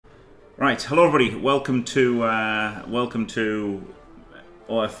Right, hello everybody. Welcome to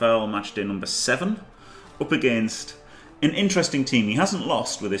OFL match day number 7, up against an interesting team. He hasn't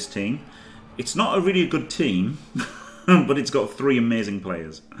lost with this team. It's not a really good team, but it's got 3 amazing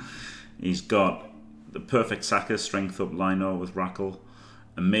players. He's got the perfect sacker, strength up lino with Rackle,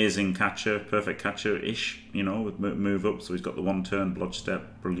 amazing catcher, perfect catcher-ish, you know, with move up. So he's got the 1-turn blodge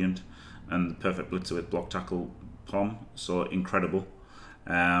step, brilliant, and the perfect blitzer with block tackle pom. So incredible.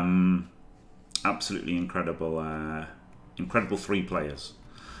 Absolutely incredible, incredible 3 players.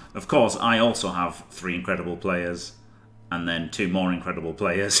 Of course, I also have 3 incredible players, and then 2 more incredible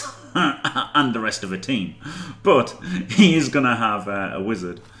players, and the rest of a team. But he is going to have a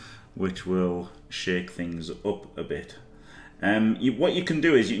wizard, which will shake things up a bit. What you can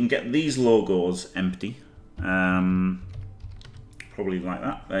do is you can get these logos empty. Probably like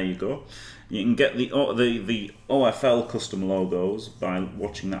that. There you go. You can get the OFL custom logos by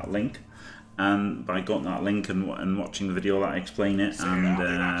watching that link, and by going to that link and watching the video that I explain it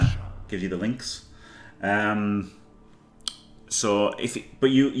and give you the links. So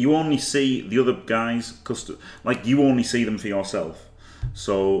but you only see the other guys custom, like you only see them for yourself.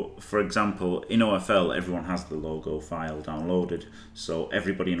 So, for example, in OFL, everyone has the logo file downloaded, so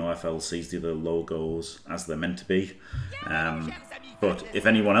everybody in OFL sees the other logos as they're meant to be. But if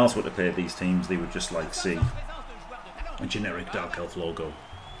anyone else were to play these teams, they would just like see a generic Dark Elf logo.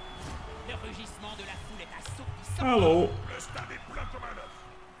 Hello.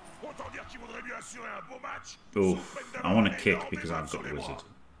 Oh, I want to kick because I've got the wizard.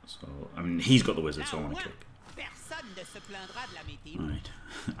 So, I mean, he's got the wizard, so I want to kick. Right.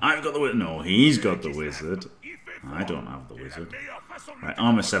 I've got the wizard. No, he's got the wizard. I don't have the wizard. Right,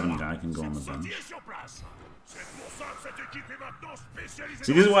 armor 7 guy can go on the bench.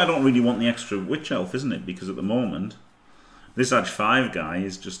 See, this is why I don't really want the extra witch elf, isn't it? Because at the moment, this Edge 5 guy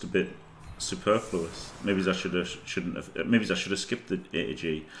is just a bit superfluous. Maybe I should have skipped the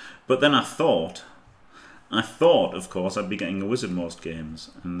AG. But then I thought, of course, I'd be getting a wizard most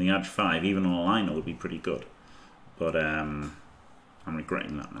games, and the Edge 5, even on a lino, would be pretty good. But I'm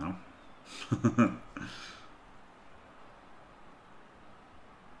regretting that now.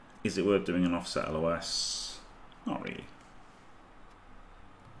 Is it worth doing an offset LOS? Not really.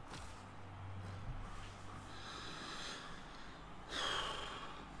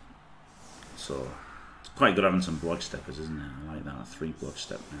 So it's quite good having some blodge steppers, isn't it? I like that. A 3 blodge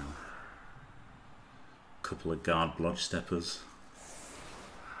step now. Couple of guard blodge steppers.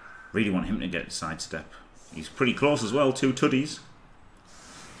 Really want him to get sidestep. He's pretty close as well. 2 tuddies.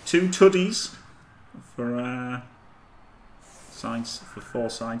 2 tuddies for 4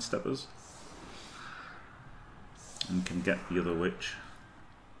 sidesteppers. And can get the other witch.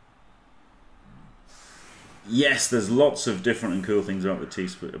 Yes, there's lots of different and cool things about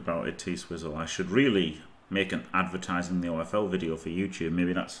T-Swizzle. I should really make an advertising the OFL video for YouTube.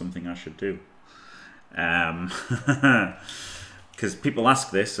 Maybe that's something I should do. Because people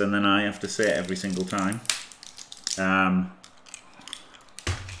ask this and then I have to say it every single time.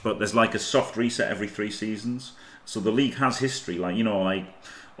 But there's like a soft reset every 3 seasons. So the league has history. Like, you know, like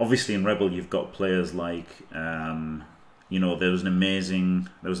obviously in Rebel you've got players like you know, there was an amazing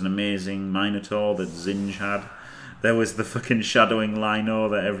Minotaur that Zinj had. There was the fucking shadowing lino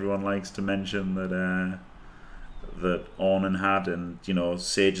that everyone likes to mention that Ornan had, and you know,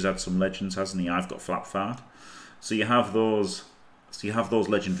 Sage has had some legends, hasn't he? I've got Flapfart. So you have those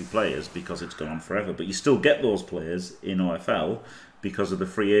legendary players because it's gone on forever, but you still get those players in OFL because of the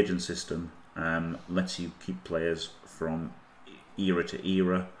free agent system. Lets you keep players from era to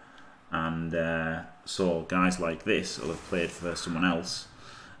era, and so guys like this will have played for someone else,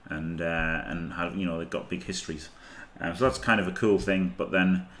 and have, you know, they've got big histories. So that's kind of a cool thing. But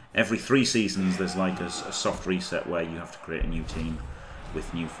then every 3 seasons there's like a soft reset where you have to create a new team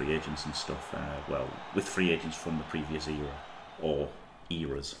with new free agents and stuff. Well, with free agents from the previous era or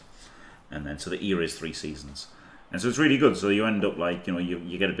eras, and then so the era is 3 seasons, and so it's really good. So you end up like, you know,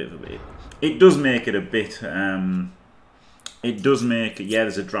 you get a bit of a bit. It does make it a bit. It does make it. Yeah,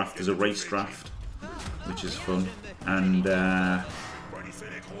 there's a draft. There's a race draft, which is fun, and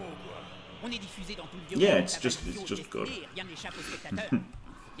yeah, it's just good.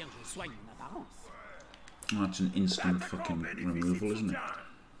 Oh, that's an instant fucking removal, isn't it?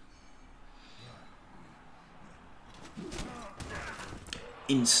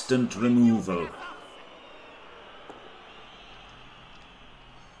 Instant removal.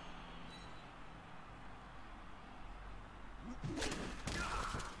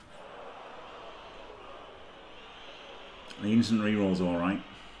 The instant reroll's alright.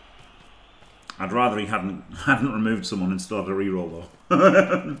 I'd rather he hadn't removed someone and still have a reroll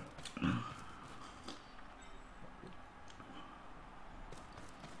though.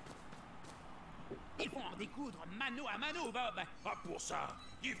 mano à mano, Bob. Ah, pour ça,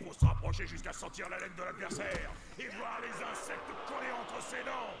 il faut se rapprocher jusqu'à sentir la laine de l'adversaire et voir les insectes collés entre ses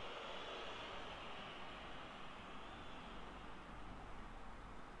dents.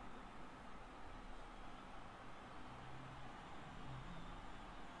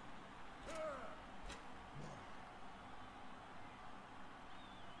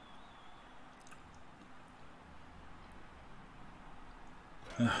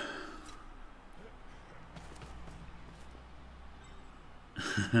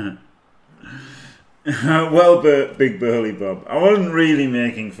 Well, Big Burly Bob, I wasn't really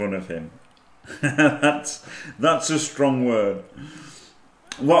making fun of him. that's a strong word.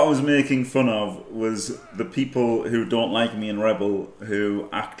 What I was making fun of was the people who don't like me in Rebel, who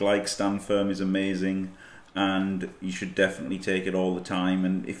act like Stand Firm is amazing and you should definitely take it all the time,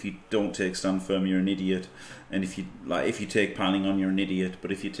 and if you don't take Stand Firm you're an idiot, and if you take Piling On you're an idiot,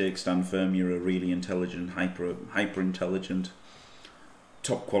 but if you take Stand Firm you're a really intelligent, hyper intelligent,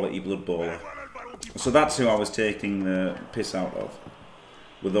 top quality Blood Bowler. So that's who I was taking the piss out of,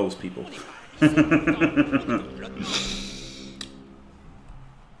 with those people.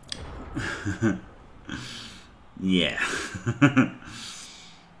 Yeah.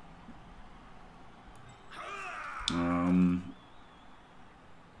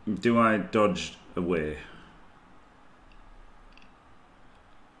 Do I dodge away?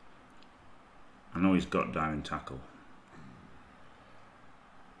 I know he's got diving tackle,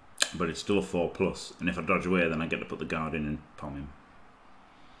 but it's still a 4+, and if I dodge away then I get to put the guard in and palm him.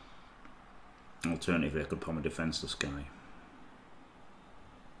 Alternatively I could palm a defenceless guy.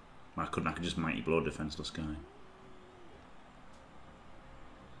 I could just mighty blow a defenceless guy.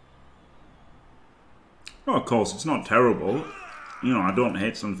 Oh, of course, it's not terrible. You know, I don't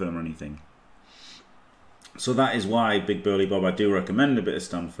hate Stand Firm or anything. So that is why, Big Burly Bob, I do recommend a bit of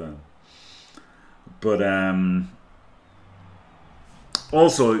Stand Firm. But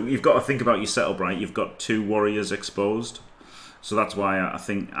also, you've got to think about your setup, right? You've got 2 warriors exposed. So that's why I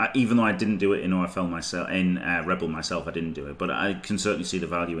think, even though I didn't do it in OFL myself, in Rebel myself, I didn't do it. But I can certainly see the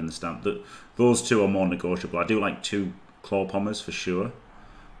value in the stamp. Those 2 are more negotiable. I do like 2 claw pommers for sure,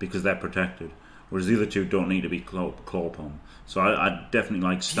 because they're protected. Whereas the other 2 don't need to be claw pom. So I definitely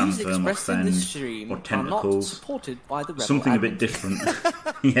like Stand Firm or Fend or Tentacles. Something a bit different.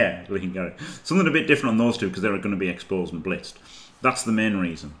 Yeah, we can go. Something a bit different on those 2 because they're going to be exposed and blitzed. That's the main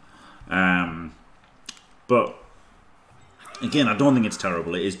reason. But again, I don't think it's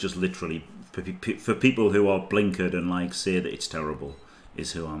terrible. It is just literally for people who are blinkered and like say that it's terrible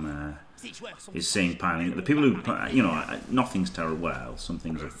is who I'm is saying piling. The people who, you know, nothing's terrible. Well, some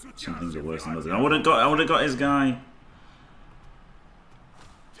things are worse than others. I would have got his guy.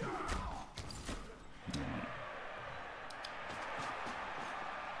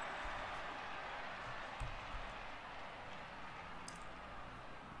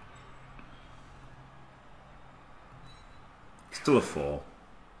 Still a 4.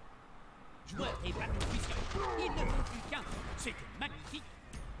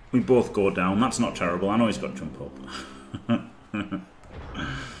 We both go down. That's not terrible. I know he's got to jump up.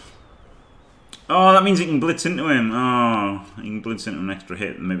 Oh, that means he can blitz into him. Oh, he can blitz into an extra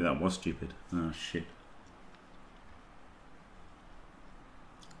hit. Maybe that was stupid. Oh, shit.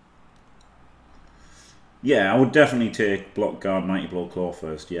 Yeah, I would definitely take Block Guard, Mighty Blow Claw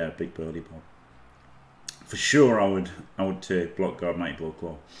first. Yeah, Big Birdie Bob. For sure, I would take Block Guard, Mighty Blow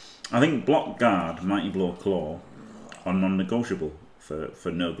Claw. I think Block Guard, Mighty Blow Claw are non-negotiable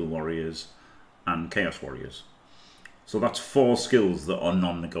for Noble Warriors and Chaos Warriors. So that's 4 skills that are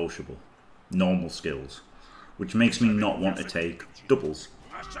non-negotiable. Normal skills. Which makes me not want to take doubles.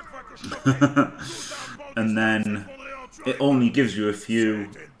 And then it only gives you a few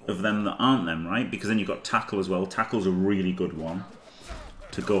of them that aren't them, right? Because then you've got Tackle as well. Tackle's a really good one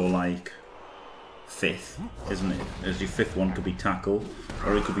to go like 5th, isn't it? As your 5th one could be Tackle,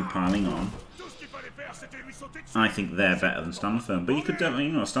 or it could be Piling On. I think they're better than Stand Firm, but you could definitely,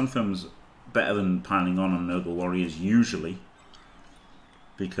 you know, Stand Firm's better than Piling On Noble Warriors usually,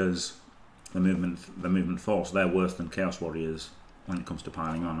 because the movement force, they're worse than Chaos Warriors when it comes to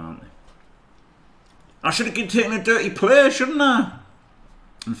Piling On, aren't they? I should have taken a dirty play, shouldn't I?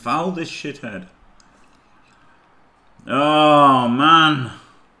 And fouled this shithead. Oh man.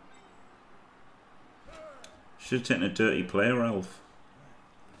 Should have taken a dirty player, Elf.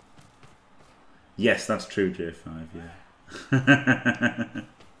 Yes, that's true, J5, yeah.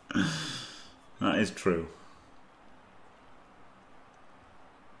 That is true.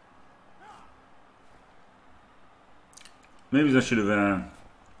 Maybe I should have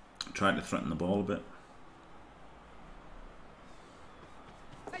tried to threaten the ball a bit.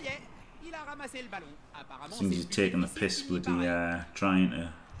 ramasser le ballon. Apparemment, Seems he's taking the piss bloody trying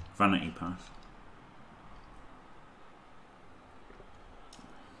to vanity pass.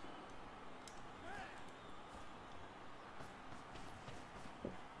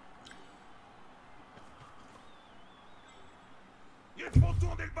 Ils font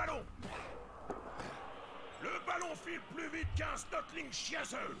tourner le ballon. Le ballon file plus vite qu'un snottling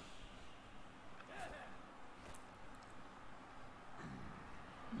chiasseux.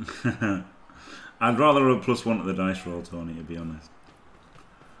 I'd rather a +1 to the dice roll, Tony, to be honest,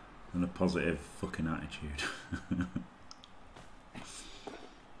 than a positive fucking attitude.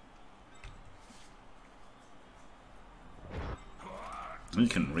 You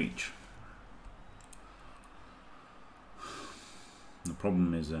can reach. The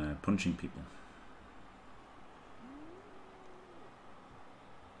problem is punching people.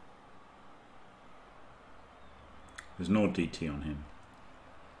 There's no DT on him.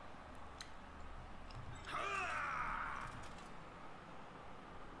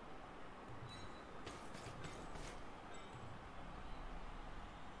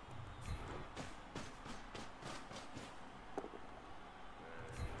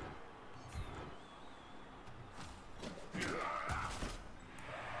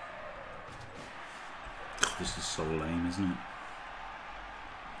 This is so lame, isn't it?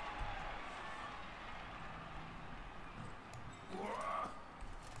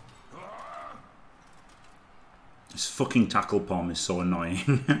 This fucking tackle palm is so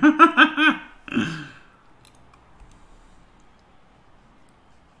annoying.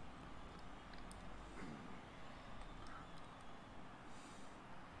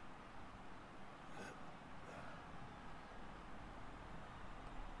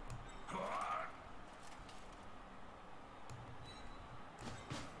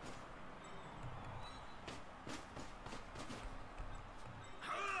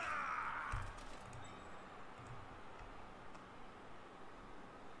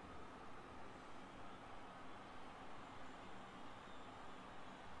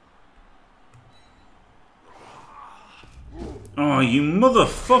 Oh, you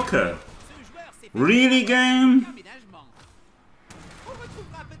motherfucker! Really, game?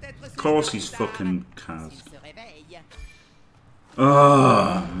 Of course he's fucking cast.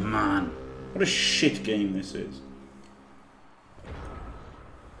 Oh, man. What a shit game this is.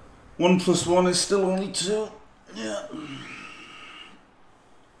 1 + 1 is still only 2. Yeah.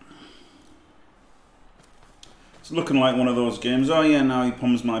 It's looking like one of those games. Oh yeah, now he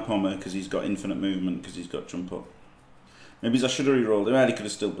poms my pommer because he's got infinite movement because he's got jump up. Maybe I should have re-rolled him. Well, he could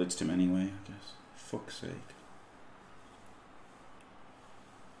have still blitzed him anyway, I guess. Fuck's sake.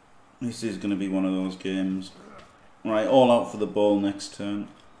 This is going to be one of those games. Right, all out for the ball next turn.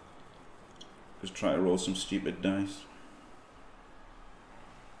 Just try to roll some stupid dice.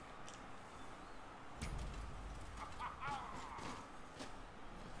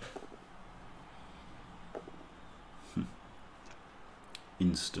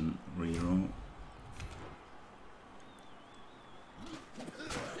 Instant re-roll.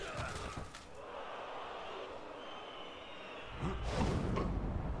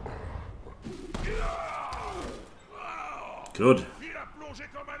 Good.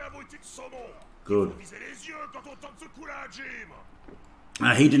 Good.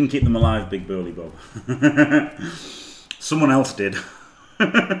 He didn't keep them alive, Big Burly Bob. Someone else did.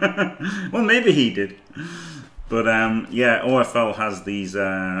 Well, maybe he did. But yeah, OFL has these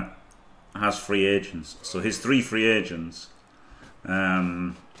has free agents. So his 3 free agents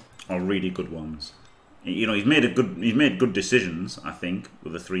are really good ones. You know, he's made good decisions, I think,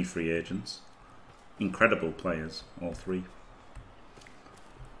 with the 3 free agents. Incredible players, all 3.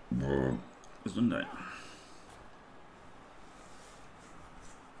 Isn't it?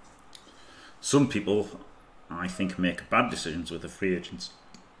 Some people, I think, make bad decisions with the free agents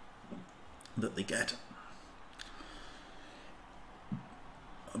that they get.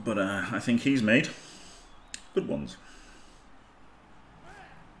 But I think he's made good ones.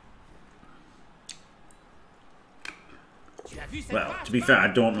 Well, to be fair, I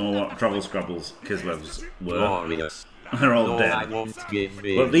don't know what Travel Scrabbles Kislevs were. Glorious. They're all No, dead. I won't give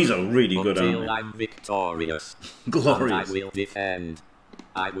in. But these are really good, aren't Until they? I'm victorious. Glorious. And I will defend.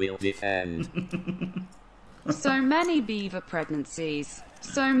 I will defend. So many beaver pregnancies.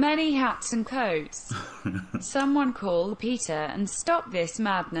 So many hats and coats. Someone call Peter and stop this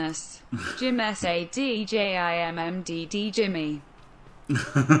madness. Jim SADJIMMDD Jimmy.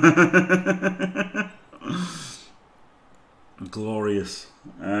 Glorious.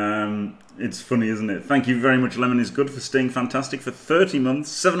 It's funny, isn't it? Thank you very much, Lemon is Good, for staying fantastic for 30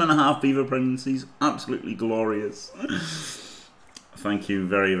 months. 7.5 beaver pregnancies. Absolutely glorious. Thank you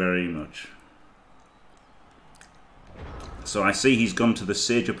very, very much. So I see he's gone to the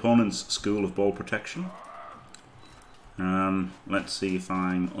Sage Opponent's School of Ball Protection. Let's see if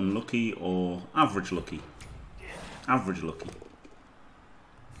I'm unlucky or average lucky. Average lucky.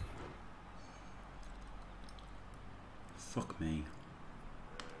 Fuck me.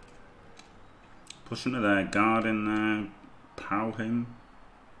 Push into there, guard in there, pow him.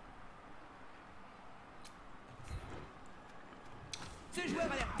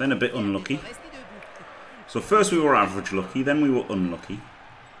 Then a bit unlucky. So first we were average lucky, then we were unlucky.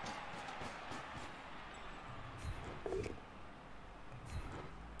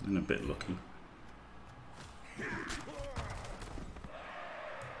 And a bit lucky.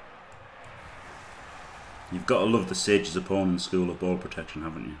 You've got to love the Sage's Opponent's School of Ball Protection,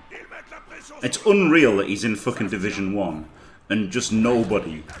 haven't you? It's unreal that he's in fucking Division 1 and just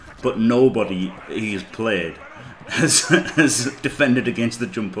nobody, but nobody he's played has defended against the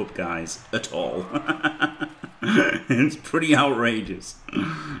jump up guys at all. It's pretty outrageous.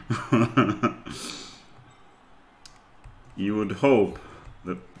 You would hope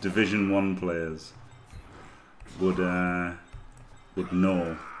that Division 1 players would know would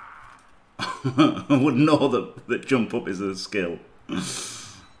know that jump up is a skill,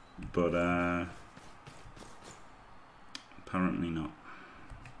 but apparently not.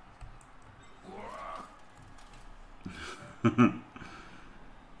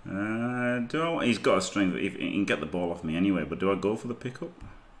 He's got a strength. He can get the ball off me anyway, but do I go for the pickup?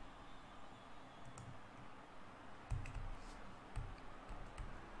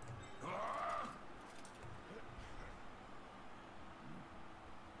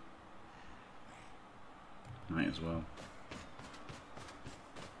 Might as well.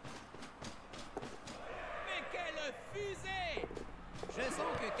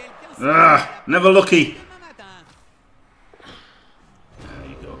 Never lucky. There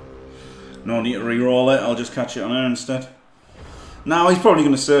you go. No need to re-roll it. I'll just catch it on air instead. Now he's probably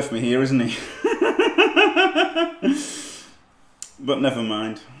going to surf me here, isn't he? But never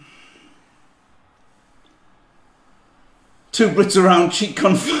mind. 2 blitz around, cheat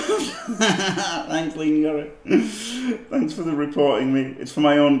confirmed. Thanks, Lean Garrett. Thanks for the reporting me. It's for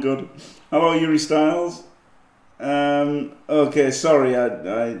my own good. Hello, Yuri Styles. Okay, sorry,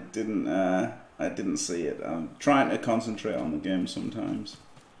 I didn't see it. I'm trying to concentrate on the game sometimes.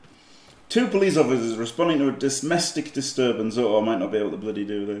 2 police officers responding to a domestic disturbance. Oh, I might not be able to bloody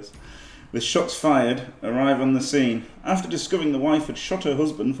do this. With shots fired, arrive on the scene. After discovering the wife had shot her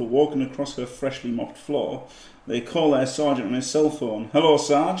husband for walking across her freshly mopped floor, they call their sergeant on his cell phone. Hello,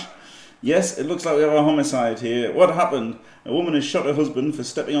 Sarge. Yes, it looks like we have a homicide here. What happened? A woman has shot her husband for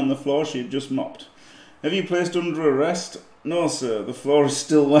stepping on the floor she had just mopped. Have you placed under arrest? No, sir. The floor is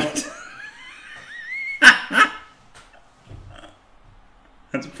still wet.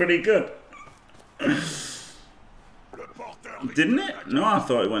 That's pretty good. Didn't it? No, I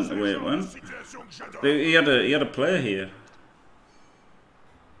thought it went the way it went. He had a player here.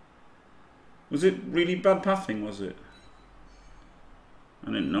 Was it really bad pathing, was it? I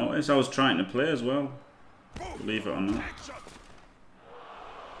didn't notice. I was trying to play as well. Believe it or not.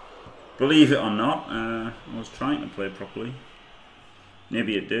 Believe it or not, I was trying to play properly.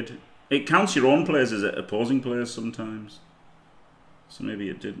 Maybe it did. It counts your own players as opposing players sometimes. So maybe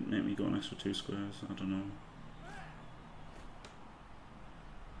it did make me go an extra 2 squares. I don't know.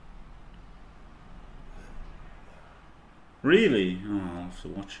 Really? Oh, I'll have to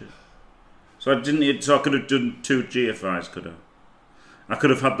watch it. So I didn't. So I could have done 2 GFIs, could I? I could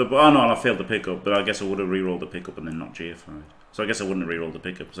have had the. Oh no, I failed the pickup, but I guess I would have re-rolled the pickup and then not GFI'd. So I guess I wouldn't have re-rolled the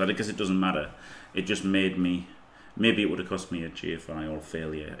pickup. So I guess it doesn't matter. It just made me. Maybe it would have cost me a GFI or a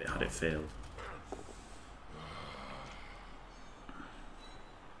failure had it failed.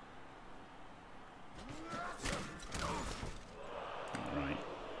 Alright.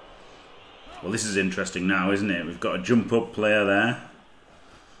 Well, this is interesting now, isn't it? We've got a jump up player there.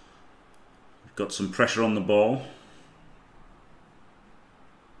 We've got some pressure on the ball.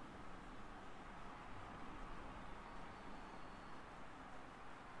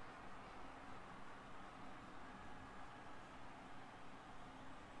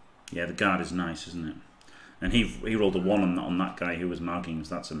 Yeah, the guard is nice, isn't it? And he rolled a 1 on that guy who was marking us.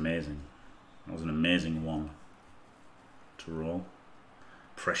 That's amazing. That was an amazing 1 to roll.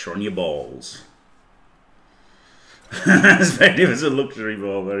 Pressure on your balls. It was a luxury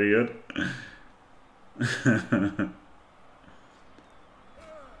ball. Very good.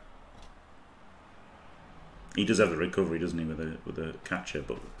 He does have the recovery, doesn't he, with a catcher?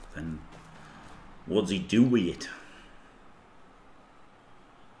 But then, what does he do with it?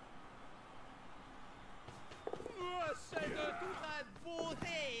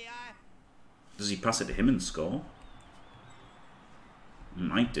 Does he pass it to him and score?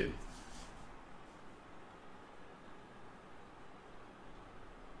 Might do.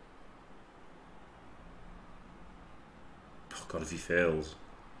 Oh god, if he fails,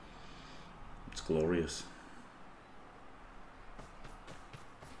 it's glorious.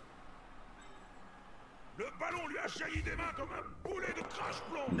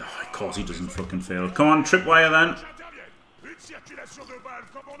 No, of course he doesn't fucking fail. Come on, tripwire then.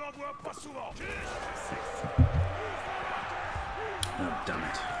 Oh, damn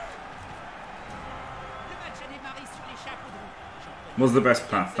it. Was the best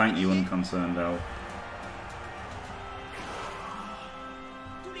path. Thank you, unconcerned L.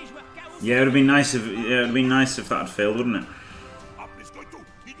 Yeah, it would have been nice if that had failed, wouldn't it?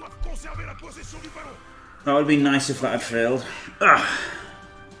 That would have been nice if that had failed. Ugh.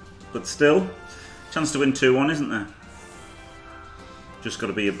 But still, chance to win 2-1, isn't there? Just got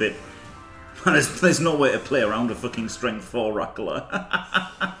to be a bit... there's no way to play around a fucking strength 4 Rackler.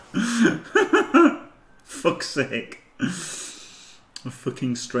 Fuck's sake. A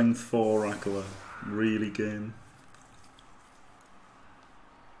fucking strength 4 Rackler. Really, game?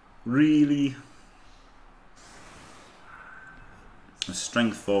 Really? A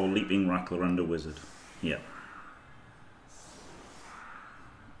strength 4 leaping Rackler and a wizard. Yeah.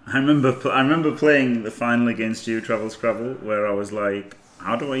 I remember playing the final against you, Travel Scrabble, where I was like,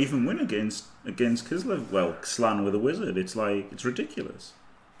 how do I even win against Kislev? Well, Slan with a wizard. It's like, it's ridiculous.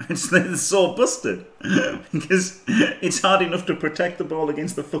 It's so busted. Because it's hard enough to protect the ball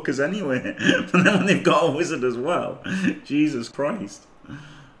against the fuckers anyway. And then when they've got a wizard as well. Jesus Christ.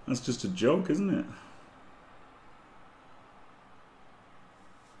 That's just a joke, isn't it?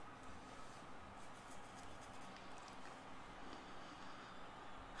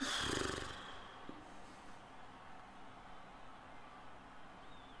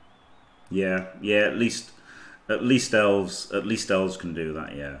 Yeah, at least elves can do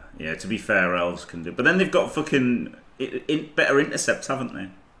that. Yeah. To be fair, elves can do. But then they've got fucking better intercepts, haven't they?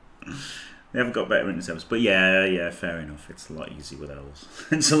 They haven't got better intercepts. But yeah, fair enough. It's a lot easier with elves.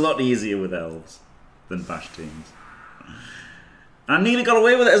 It's a lot easier with elves than bash teams. I nearly got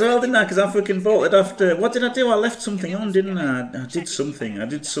away with it as well, didn't I? Because I fucking vaulted after. What did I do? I left something on, didn't I? I did something. I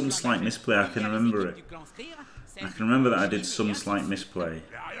did some slight misplay. I can remember it. I can remember that I did some slight misplay.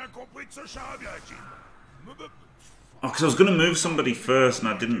 Oh, because I was going to move somebody first and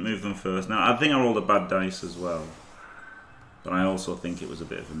I didn't move them first. Now, I think I rolled a bad dice as well. But I also think it was a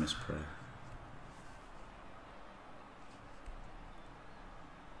bit of a misplay.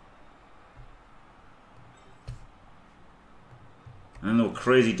 And there were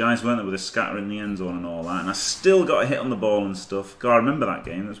crazy dice, weren't there, with a scatter in the end zone and all that. And I still got a hit on the ball and stuff. God, I remember that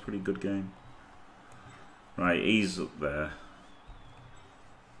game. That was a pretty good game. Right, he's up there.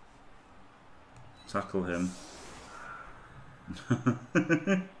 Tackle him.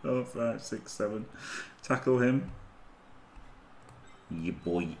 4, 5, 6, 7. Tackle him. Yeah,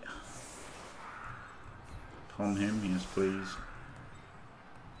 boy. Tom him, yes please.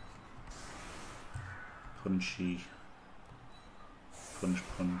 Punchy.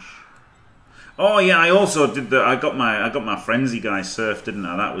 Punch. Oh yeah, I also did I got my frenzy guy surf, didn't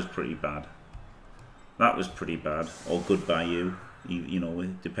I? That was pretty bad. That was pretty bad. Or good by you. You know,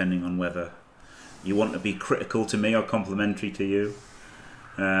 depending on whether you want to be critical to me or complimentary to you.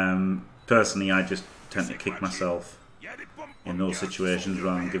 Personally, I just tend to kick myself in those situations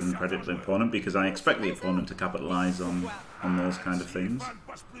rather than giving credit to the opponent because I expect the opponent to capitalise on those kind of things.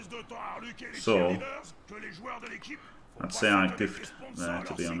 So, I'd say I goofed there,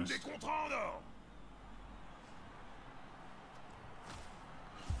 to be honest.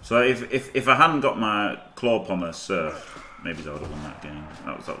 So if I hadn't got my claw pommer surf, maybe I would have won that game.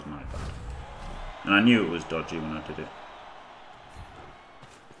 That was my bad. And I knew it was dodgy when I did it.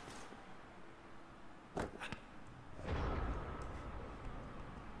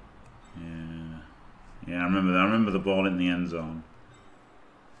 Yeah, I remember the ball in the end zone.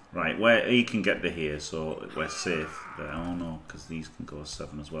 Right, where he can get to here, so we're safe there. Oh no, because these can go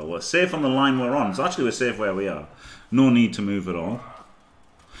 7 as well. We're safe on the line we're on. So actually we're safe where we are. No need to move at all.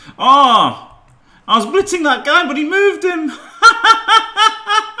 Oh! I was blitzing that guy, but he moved him!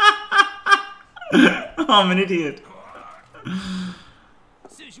 Oh, I'm an idiot.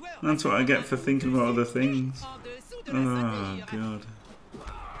 That's what I get for thinking about other things. Oh, God.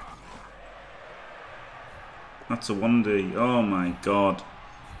 That's a 1D. Oh, my God.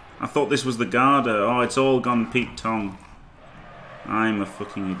 I thought this was the Garda. Oh, it's all gone Pete Tong. I'm a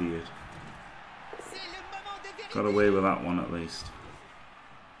fucking idiot. Got away with that one at least.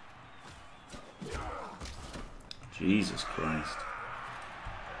 Jesus Christ.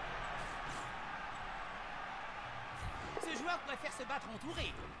 se battre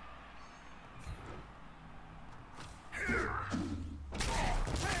entouré.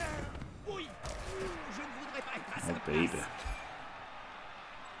 Oui, je ne voudrais pas être à sa Oh, baby. place.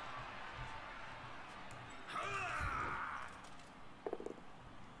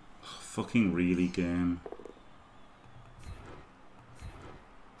 Fucking really, game.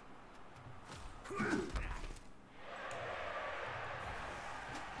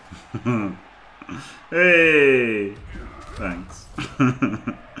 Hey! Thanks.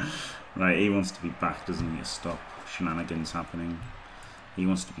 Right, he wants to be back, doesn't he, to stop shenanigans happening. He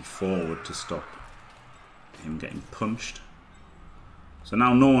wants to be forward to stop him getting punched. So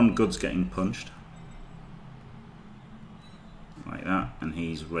now no one good's getting punched. Like that, and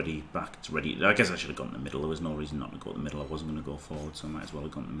he's ready, back, it's ready. I guess I should have gone in the middle. There was no reason not to go in the middle. I wasn't going to go forward, so I might as well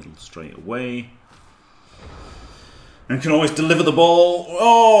have gone in the middle straight away. And can always deliver the ball.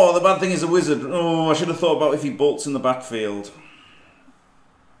 Oh, the bad thing is a wizard. Oh, I should have thought about if he bolts in the backfield.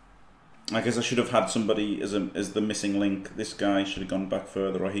 I guess I should have had somebody as the missing link. This guy should have gone back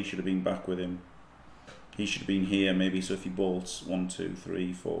further, or he should have been back with him. He should have been here, maybe, so if he bolts 1, 2,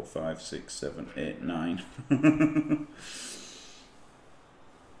 3, 4, 5, 6, 7, 8, 9.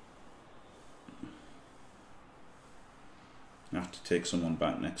 I have to take someone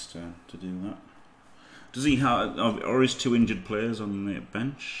back next turn to do that. Does he have, or is 2 injured players on the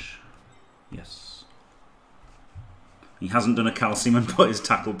bench? Yes. He hasn't done a calcium and put his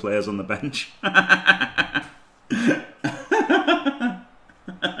tackle players on the bench.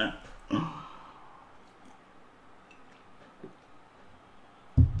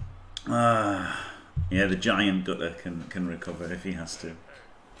 Yeah, the giant gutter can recover if he has to.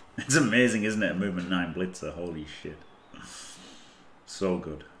 It's amazing, isn't it? A movement 9 blitzer, holy shit. So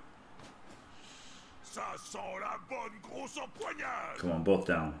good. Come on, both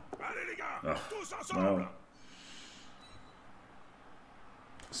down. Oh, well.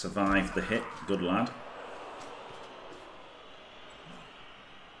 Survived the hit, good lad.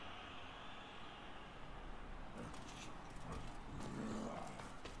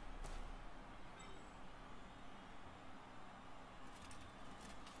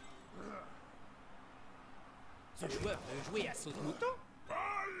 Ce joueur peut jouer à saute-mouton.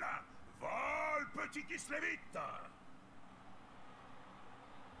 Vol! Vol, petit Kislevite!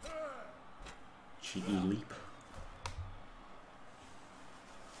 Cheeky leap.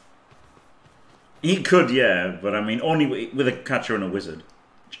 He could, yeah, but I mean, only with a catcher and a wizard.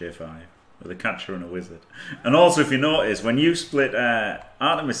 J5. With a catcher and a wizard. And also, if you notice, when you split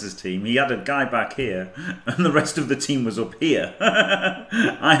Artemis's team, he had a guy back here, and the rest of the team was up here.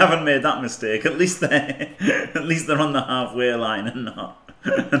 I haven't made that mistake. At least they're on the halfway line and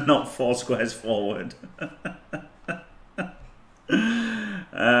not 4 squares forward.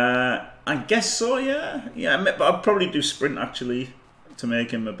 I guess so, yeah. Yeah, but I'd probably do sprint actually to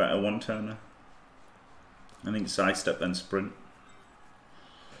make him a better one-turner. I think sidestep then sprint.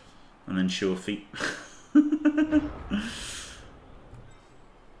 And then sure feet.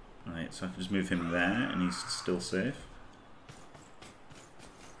 Right, so I can just move him there and he's still safe.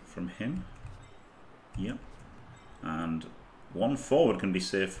 From him. Yep. And 1 forward can be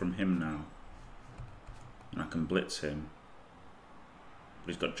safe from him now. And I can blitz him.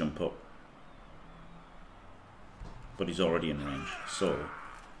 But he's got to jump up. But he's already in range. So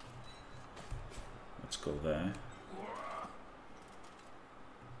let's go there.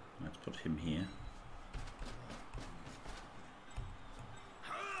 Let's put him here.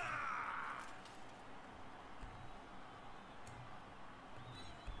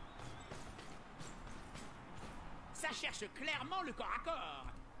 Ça cherche clairement le corps à corps.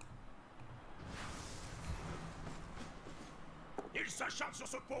 Ils s'acharnent sur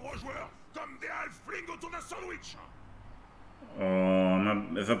ce pauvre joueur, comme des halflings autour d'un sandwich. Oh,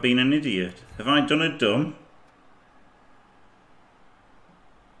 have I been an idiot? Have I done a dumb?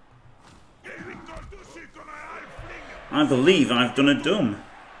 I believe I've done a dumb.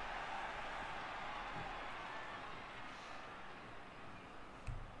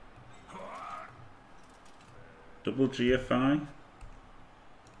 Double GFI.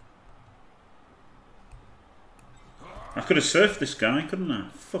 I could have surfed this guy, couldn't I?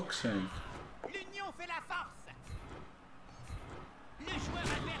 Fuck's sake. L'union fait la force. Le joueur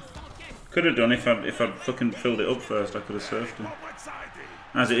adverse s'encaisse. Could have done if I'd fucking filled it up first. I could have surfed him.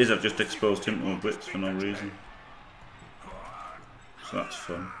 As it is, I've just exposed him to a blitz for no reason. So that's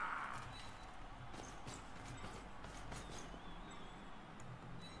fun.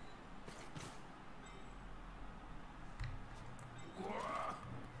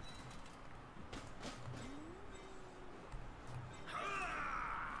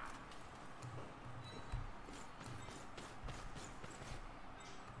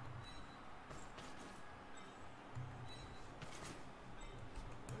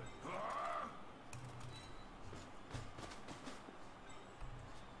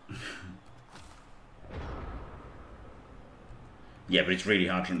 Yeah, but it's really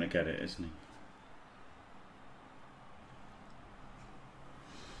hard for him to get it, isn't he?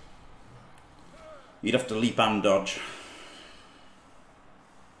 You'd have to leap and dodge.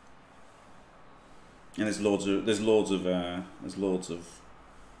 And there's loads of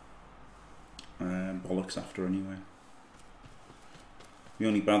bollocks after anyway. The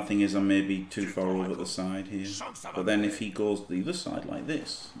only bad thing is I'm maybe too far over the side here. But then if he goes the other side like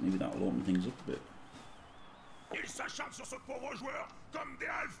this, maybe that'll open things up a bit. Ils s'acharnent sur ce pauvre joueur comme des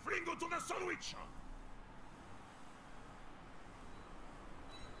halflings autour d'un sandwich.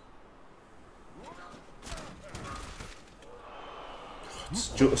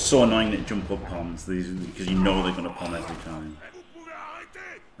 It's so annoying that jump up palms because you know they're going to palm every time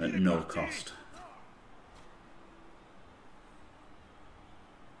at no cost.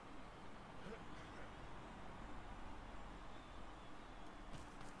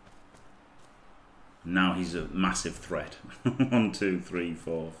 Now he's a massive threat. 1, 2, 3,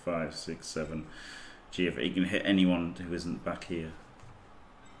 4, 5, 6, 7. Gee, if he can hit anyone who isn't back here.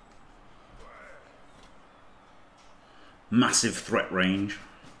 Massive threat range.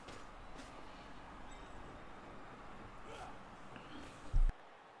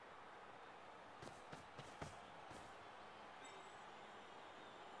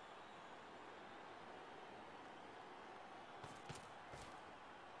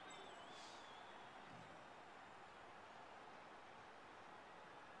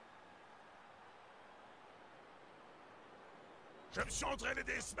 Je me suis entraîné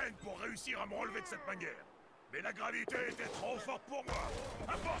des semaines pour réussir à me relever de cette manière. Mais la gravité était trop forte pour moi.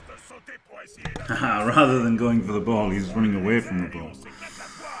 À force de sauter pour essayer Rather than going for the ball, he's running away from the ball.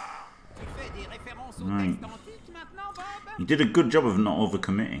 Right. He did a good job of not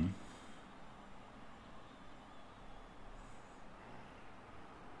overcommitting.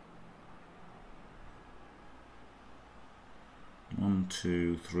 One,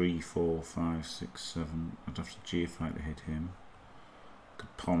 2, 3, 4, 5, 6, 7. I'd have to GFI to hit him.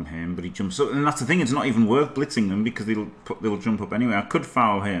 Could palm him, but he jumps up, and that's the thing. It's not even worth blitzing them because they'll jump up anyway. I could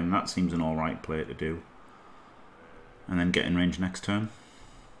foul him. That seems an all right play to do, and then get in range next turn.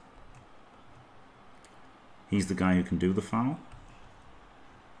 He's the guy who can do the foul.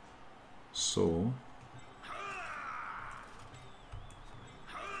 So.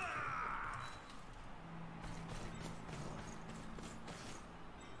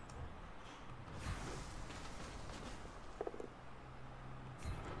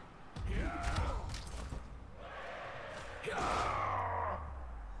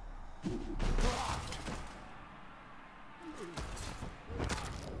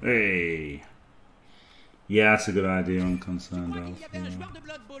 Hey. Yeah, that's a good idea on Concerned Elf. Yeah.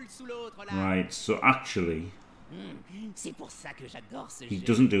 Right, so actually, he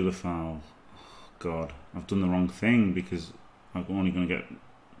doesn't do the foul. Oh, God, I've done the wrong thing because I'm only going to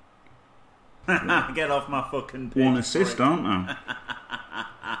get off my fucking page. One assist, aren't I?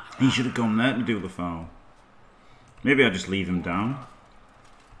 He should have gone there to do the foul. Maybe I just leave him down.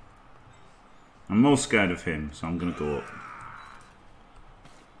 I'm more scared of him, so I'm going to go up.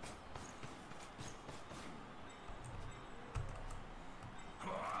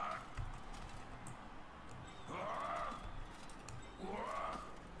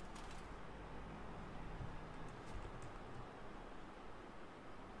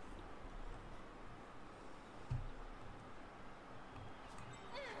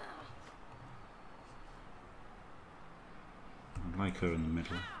 I like her in the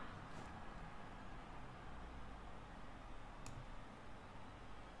middle.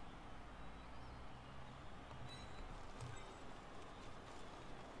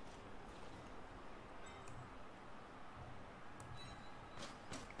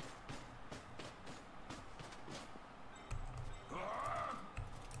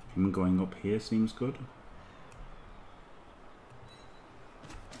 Him going up here seems good.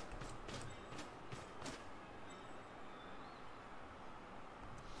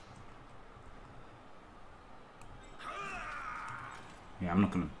 Yeah, I'm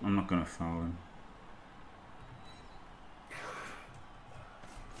not gonna foul him.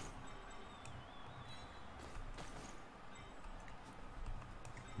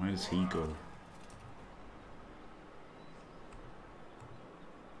 Where does he go?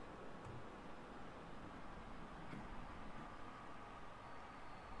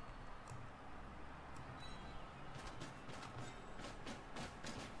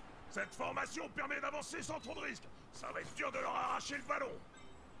 Cette formation permet d'avancer sans trop de risques. Ça va être dur de leur arracher le ballon.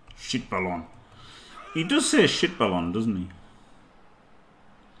 Shit ballon. He does say shit ballon, doesn't he?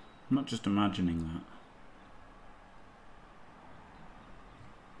 I'm not just imagining that.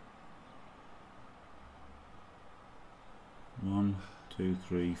 One. 2,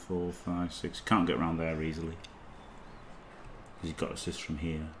 3, 4, 5, 6. Can't get around there easily. Because he's got assist from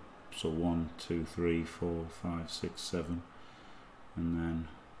here. So 1, 2, 3, 4, 5, 6, 7. And then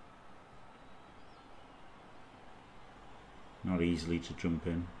not easily to jump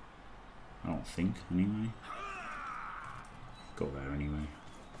in. I don't think, anyway. Go there anyway.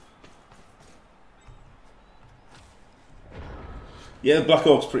 Yeah, Black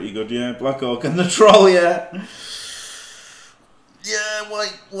Orc's pretty good, yeah. Black Orc and the Troll, yeah. Yeah,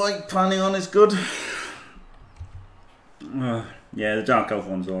 white planning on is good. Yeah, the Dark Elf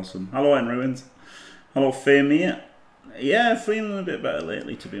one's awesome. Hello, In Ruins. Hello, Famir. Yeah, feeling a bit better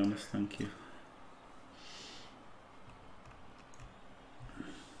lately, to be honest, thank you.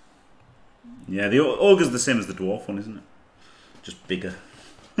 Yeah, the Ogre's the same as the Dwarf one, isn't it? Just bigger.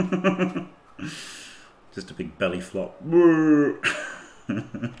 Just a big belly flop.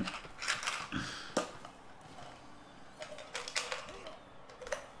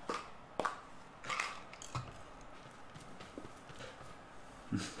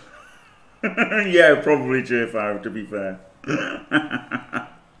 Yeah, probably J5 to be fair.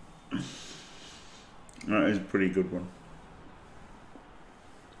 That is a pretty good one.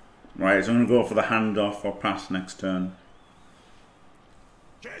 Right, so I'm going to go for the handoff or pass next turn.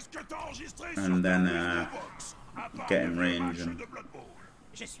 And then get in range and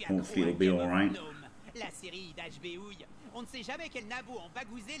hopefully it'll be alright. La série d'HB. On ne sait jamais quel nabot en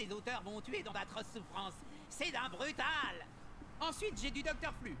bagousé les auteurs vont tuer dans d'atroces souffrances. C'est d'un brutal. Ensuite, j'ai du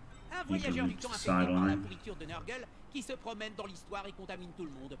Dr. Flu, un voyageur du temps infecté par la pourriture de Nurgle qui se promène dans l'histoire et contamine tout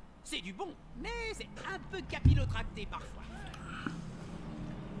le monde. C'est du bon, mais c'est un peu capillotracté parfois.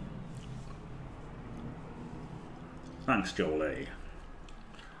 Thanks, Joel.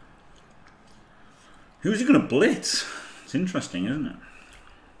 Who's he going to blitz? It's interesting, isn't it?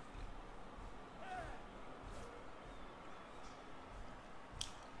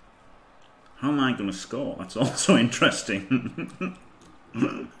 How am I going to score? That's also interesting. I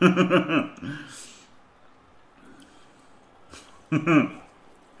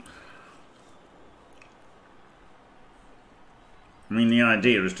mean, the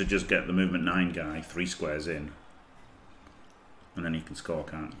idea is to just get the movement 9 guy 3 squares in. And then he can score,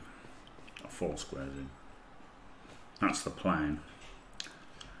 can't he? Or 4 squares in. That's the plan.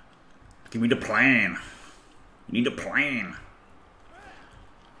 Give me the plan. You need a plan.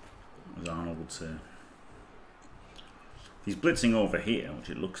 As Arnold would say. He's blitzing over here, which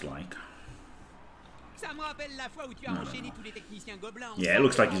it looks like. No. Yeah, it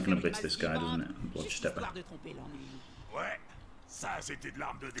looks like he's going to blitz this guy, doesn't it? Bloodstepper.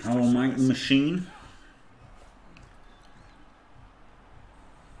 Hello, Mike Machine.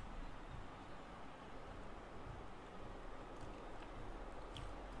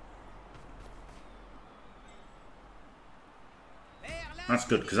 That's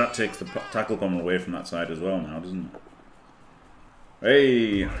good, because that takes the tackle pommel away from that side as well now, doesn't it?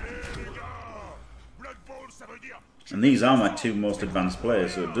 Hey! And these are my 2 most advanced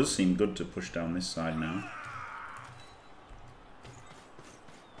players, so it does seem good to push down this side now.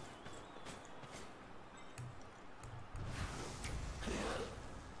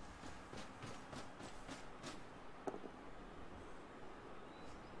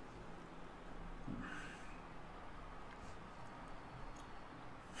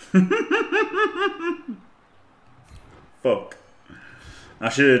 Fuck. I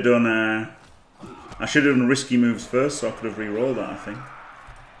should have done risky moves first, so I could have re-rolled that, I think.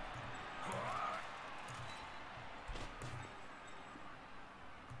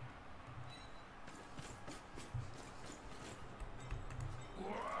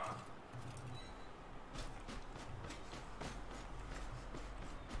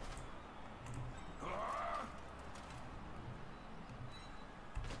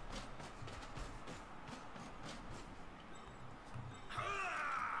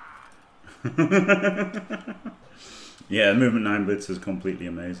 Yeah, movement 9 blitz is completely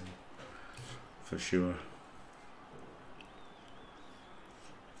amazing. For sure.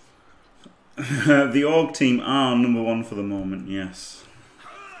 The org team are #1 for the moment, yes.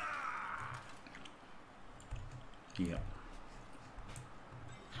 Yeah.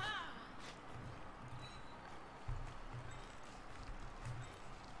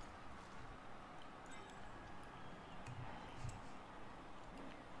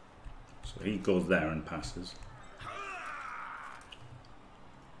 So he goes there and passes.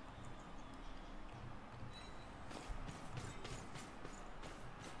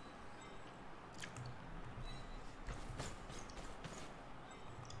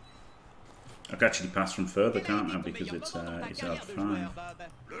 I can actually pass from further, can't I? Because it's out 5.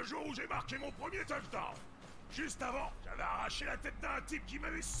 Juste avant, j'avais arraché la tête d'un type qui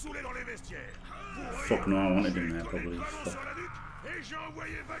m'avait saoulé dans les vestiaires. Fuck no, I wanted him there probably. Et j'ai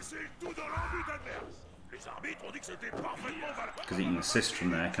envoyé valser le tout dans l'embut adverse. Les arbitres ont dit que c'était parfaitement valable. Because he can assist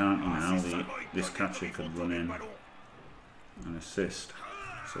from there, can't he now? This catcher could run in and assist.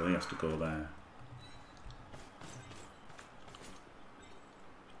 So he has to go there.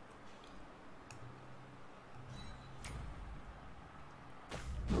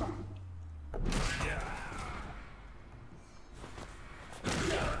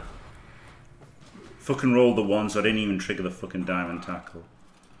 Fucking rolled the one, so I didn't even trigger the fucking diving tackle.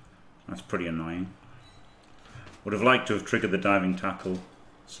 That's pretty annoying. Would have liked to have triggered the diving tackle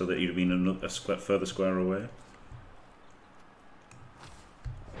so that he'd have been a further square away.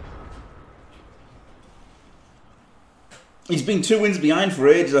 He's been 2 wins behind for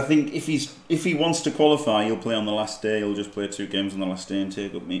ages. I think if he wants to qualify, he'll play on the last day. He'll just play 2 games on the last day and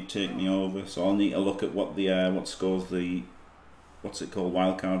take me over. So I'll need to look at what the what scores the what's it called,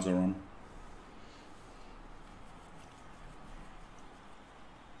 wildcards are on.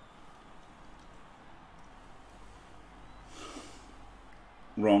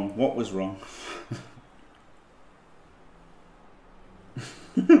 Wrong. What was wrong?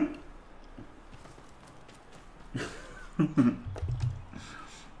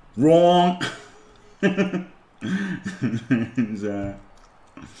 Wrong. There's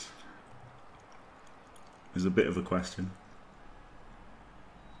a bit of a question.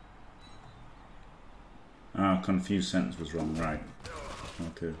 Ah, confused sentence was wrong. Right.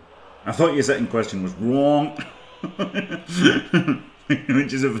 Okay. I thought your second question was wrong.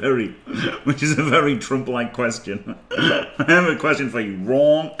 which is a very Trump-like question. I have a question for you.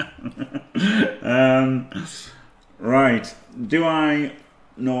 Wrong. Right. Do I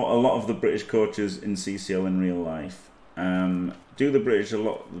know a lot of the British coaches in CCL in real life? Do the British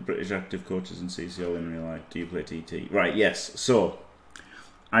active coaches in CCL in real life? Do you play TT? Right. Yes. So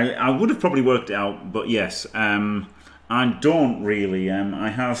I would have probably worked it out, but yes. I don't really. I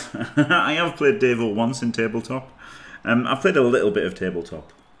have I have played Devo once in tabletop. I've played a little bit of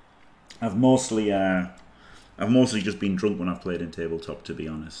tabletop. I've mostly just been drunk when I've played in tabletop, to be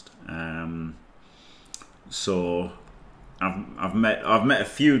honest. So I've met a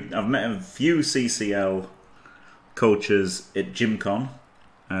few CCL coaches at GymCon,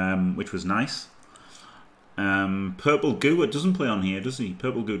 which was nice. Purple Goo, it doesn't play on here, does he?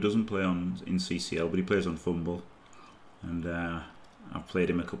 Purple Goo doesn't play in CCL, but he plays on Fumble, and I've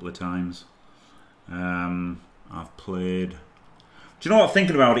played him a couple of times. I've played... Do you know what,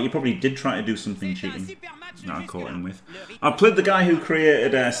 thinking about it, he probably did try to do something cheating that I caught him with. I played the guy who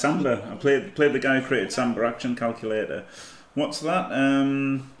created Samba. I played the guy who created Samba Action Calculator. What's that?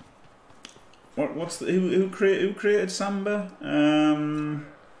 Who created Samba?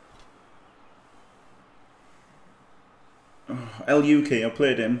 LUK. I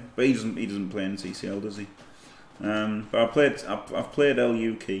played him, but he doesn't play in CCL, does he? But I've played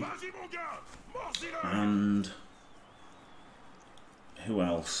LUK. And who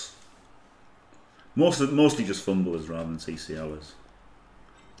else? Mostly just fumblers rather than CCLers.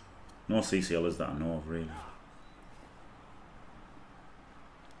 No CCLers that I know of, really.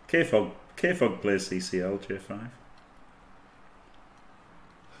 K-Fog plays CCL, J5.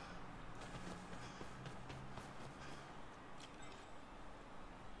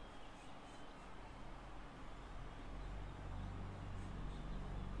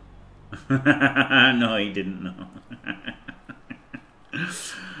 No, he didn't know.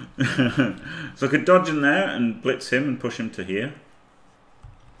 So I could dodge in there and blitz him and push him to here.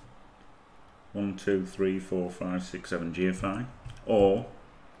 1, 2, 3, 4, 5, 6, 7 GFI. Or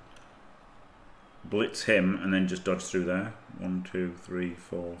blitz him and then just dodge through there. 1, 2, 3,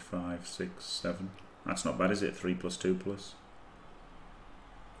 4, 5, 6, 7. That's not bad, is it? 3 plus 2 plus.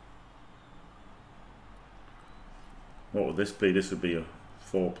 What would this be? This would be a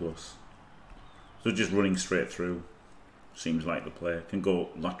 4 plus. So just running straight through seems like the play. Can go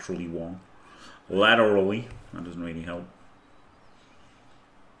laterally 1. Laterally. That doesn't really help.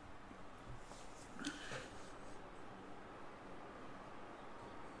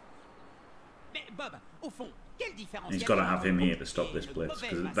 He's got to have him here to stop this blitz,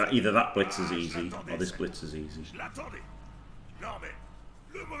 because either that blitz is easy or this blitz is easy.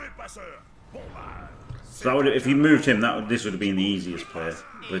 So if you moved him, this would have been the easiest play,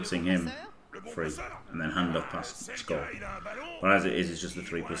 blitzing him free and then hand off past score. But as it is, it's just the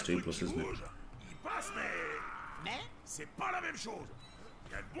 3 plus 2 plus, isn't it?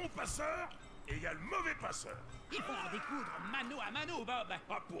 Et il y a le mauvais passeur. Il faut en découdre mano à mano, Bob.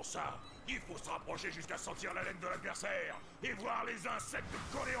 Pas pour ça. Il faut se rapprocher jusqu'à sentir la laine de l'adversaire et voir les insectes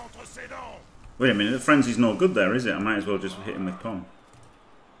coller entre ses dents. Wait a minute, the frenzy's no good there, is it? I might as well just hit him with Pom.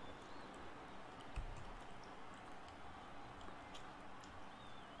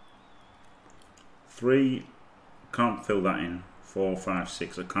 3, can't fill that in. 4, 5,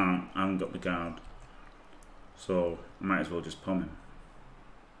 6, I can't. I haven't got the guard. So I might as well just Pom him.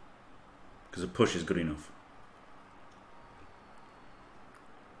 Because a push is good enough.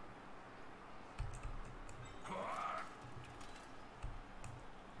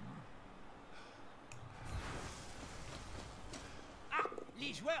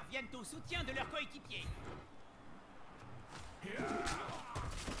 Les joueurs viennent au soutien de leurs coéquipiers.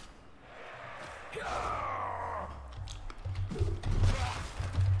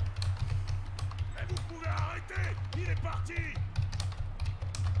 Mais vous pouvez arrêter! Il est parti!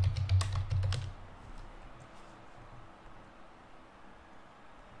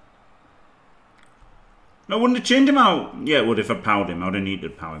 I wouldn't have chained him out. Yeah, it would if I powered him. I would have needed to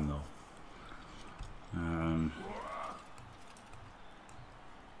power him though.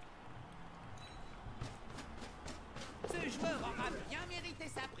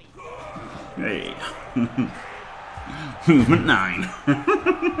 Hey. Movement 9.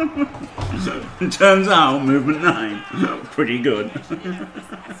 Turns out, movement 9. Pretty good.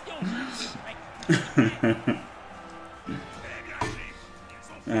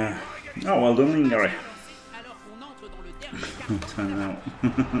 Oh, well done, Gary. Turn out.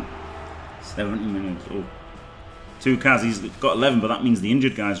 70 minutes. Oh. 2 Kaz, he's got 11, but that means the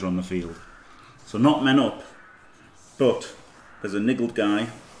injured guys are on the field. So not men up, but there's a niggled guy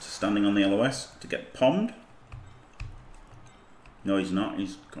standing on the LOS to get pommed. No, he's not.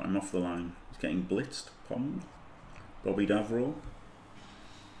 He's got him off the line. He's getting blitzed, pommed. Bobby Davro.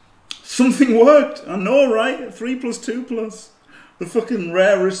 Something worked. I know, right? 3+2+. The fucking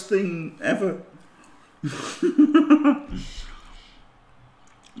rarest thing ever.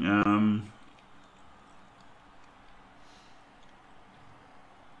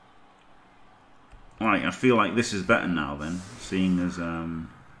 Right, I feel like this is better now then, seeing as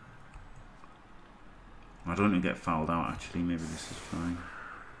I don't want to get fouled out actually, maybe this is fine.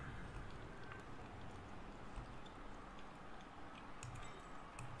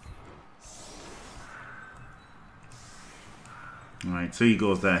 Right, so he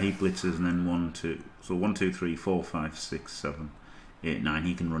goes there, he blitzes, and then 1, 2. So 1, 2, 3, 4, 5, 6, 7, 8, 9.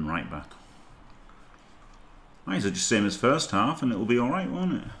 He can run right back. Right, so just same as first half, and it'll be alright,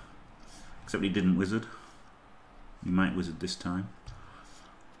 won't it? Except he didn't wizard. He might wizard this time.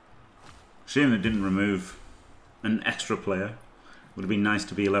 Shame they didn't remove an extra player. Would have been nice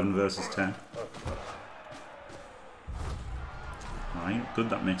to be 11 versus 10. Right, good,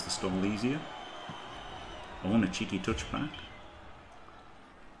 that makes the stall easier. I want a cheeky touchback.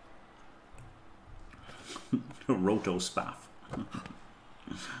 Roto Spaff.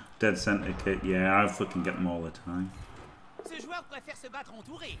 Dead center kick, yeah, I fucking get them all the time. Ce joueur préfère se battre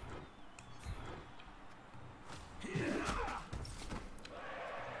entouré.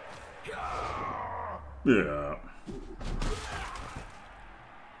 Yeah.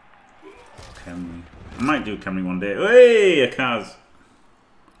 Camry. I might do Camry one day. Hey, a Kaz.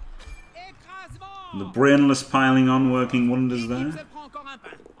 The brainless piling on working wonders there.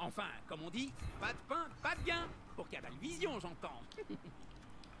 Enfin, comme on dit, pas de pain, pas de gain. Pour Cabal Vision, j'entends.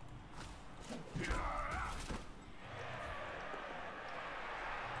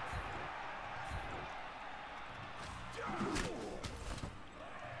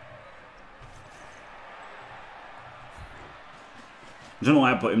 I don't know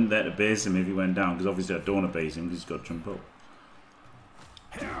why I put him there to base him if he went down, because obviously I don't want to base him because he's got to jump up.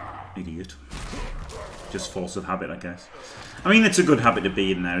 Idiot. Just force of habit, I guess. I mean, it's a good habit to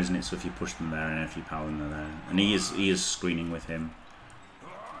be in there, isn't it? So if you push them there and if you power them there. And he is screening with him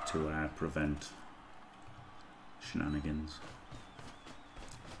to prevent shenanigans.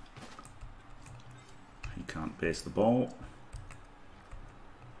 He can't base the ball.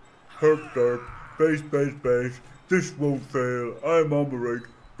 Herp derp, base, base, base. This won't fail. I'm on the rig.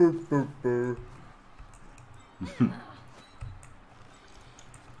 Burr, burr, burr.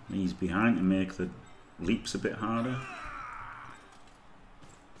 He's behind to make the leaps a bit harder.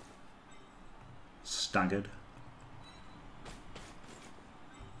 Staggered.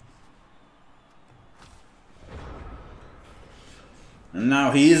 And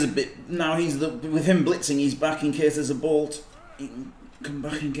now he is a bit. Now he's with him blitzing. He's back in case there's a bolt. He can come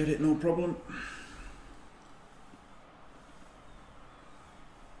back and get it, no problem.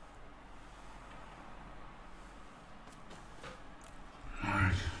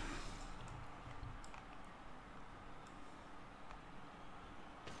 Alright.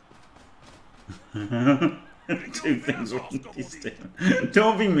 Two things wrong with this team.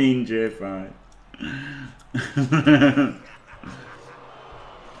 Don't be mean, J5.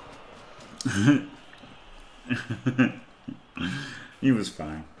 He was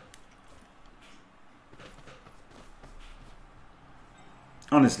fine.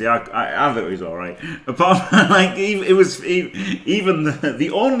 Honestly, I thought it was all right. Apart from, like, it was even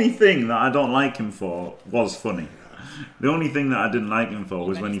the only thing that I don't like him for was funny. The only thing that I didn't like him for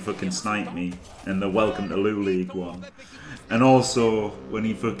was when he fucking sniped me in the Welcome to Lou League one, and also when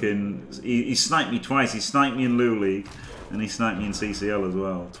he fucking he sniped me twice. He sniped me in Lou League, and he sniped me in CCL as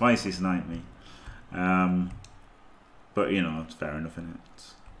well. Twice he sniped me. But you know, it's fair enough, innit?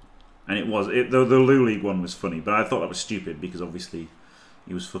 And it was the Lou League one was funny, but I thought that was stupid because obviously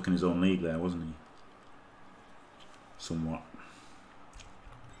he was fucking his own league there, wasn't he? Somewhat.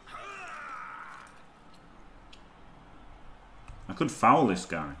 I could foul this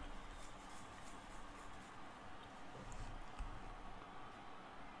guy.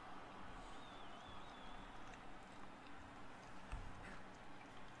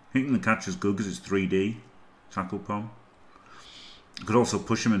 Hitting the catch is good because it's 3D. Tackle pom. I could also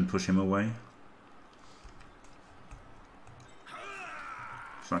push him and push him away.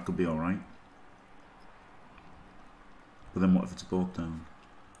 So that could be alright. But then what if it's both down?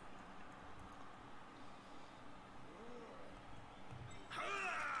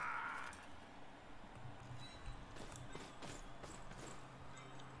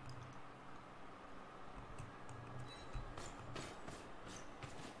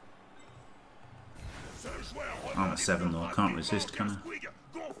 I'm a 7 though, I can't resist, can I?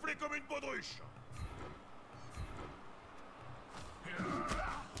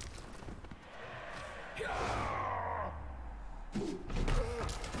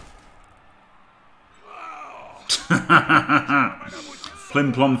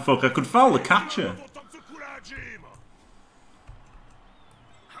 Plim plom fuck, I could foul the catcher.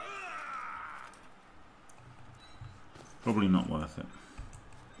 Probably not worth it.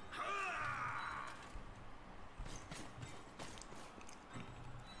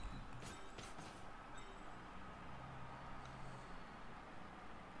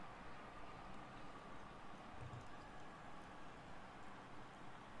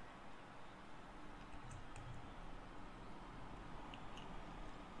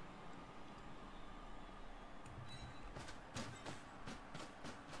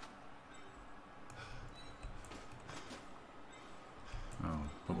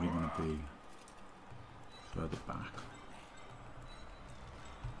 Further back.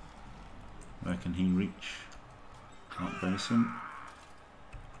 Where can he reach? Can't base him.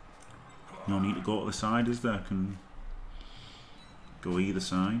 No need to go to the side, is there? Can go either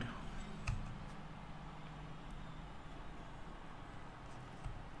side.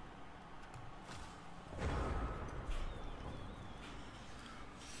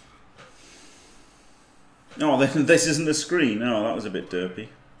 Oh, this isn't the screen. Oh, that was a bit derpy.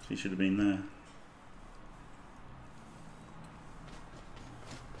 He should have been there.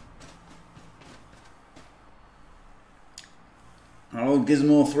 Hello,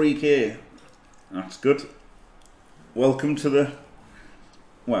 Gizmo 3K. That's good. Welcome to the...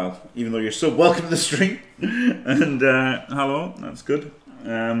 Well, even though you're sub, welcome to the stream. And hello, that's good. I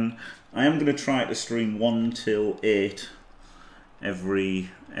am going to try to stream 1 till 8 every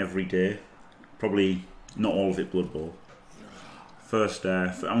day. Probably not all of it Blood Bowl. First,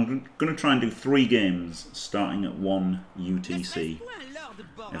 I'm going to try and do 3 games starting at 1 UTC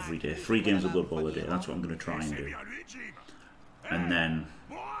every day. 3 games of Blood Bowl a day. That's what I'm going to try and do. And then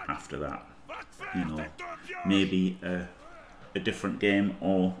after that, you know, maybe a different game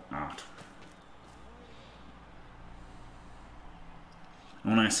or art.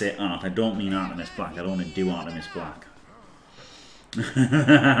 And when I say art, I don't mean Artemis Black. I don't want to do Artemis Black.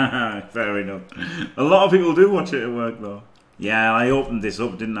 Fair enough. A lot of people do watch it at work though. Yeah, I opened this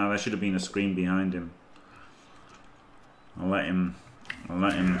up, didn't I? There should have been a screen behind him. I'll let him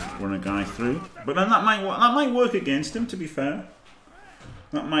run a guy through. But then that might work against him, to be fair.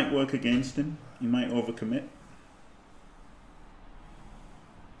 That might work against him. He might overcommit.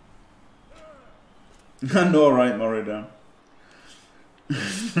 I know, right, Moridan?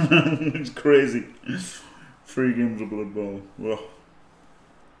 It's crazy. 3 games of Blood Bowl. Whoa.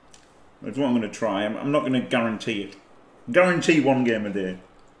 That's what I'm going to try. I'm not going to guarantee it. Guarantee 1 game a day.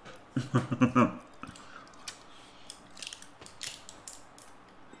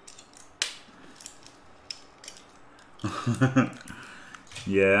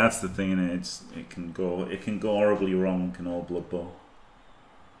 Yeah, that's the thing, innit? It can go horribly wrong in all Blood Bowl.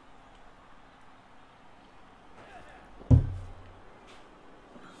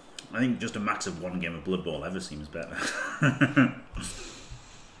 I think just a max of 1 game of Blood Bowl ever seems better.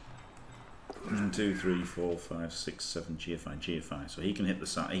 1, 2, 3, 4, 5, 6, 7, GFI, GFI. So he can hit the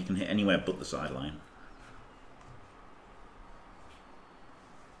side. He can hit anywhere but the sideline.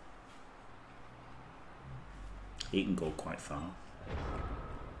 He can go quite far.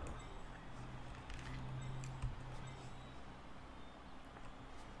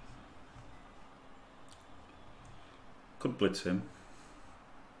 Could blitz him.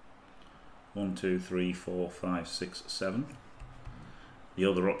 1, 2, 3, 4, 5, 6, 7. The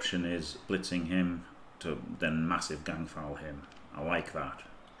other option is blitzing him to then massive gang foul him. I like that.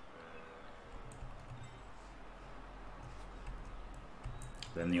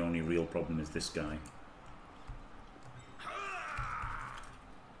 Then the only real problem is this guy.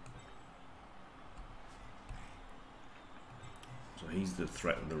 So he's the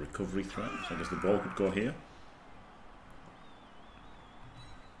threat, the recovery threat. So I guess the ball could go here.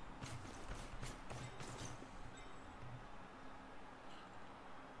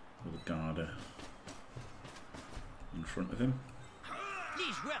 Garder in front of him.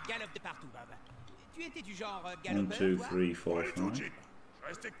 1, 2, 3, 4, 5.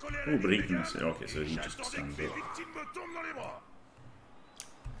 Oh, but he can say, okay, so he just stands up.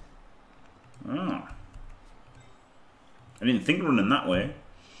 Ah. I didn't think running that way.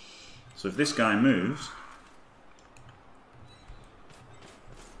 So if this guy moves,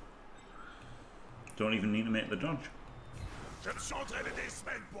 don't even need to make the dodge. Je me suis entraîné des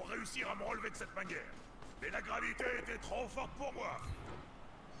semaines pour réussir à me relever de cette manière. Mais la gravité était trop forte pour moi.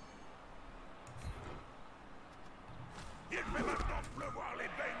 Il fait maintenant pleuvoir les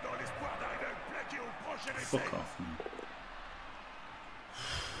bains dans l'espoir d'arriver à me plaquer au prochain essai. Fuck off, man.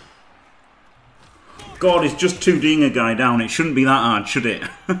 God, it's just 2D'ing a guy down. It shouldn't be that hard, should it?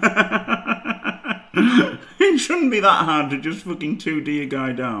 It shouldn't be that hard to just fucking 2D a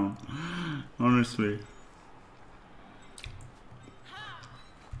guy down. Honestly.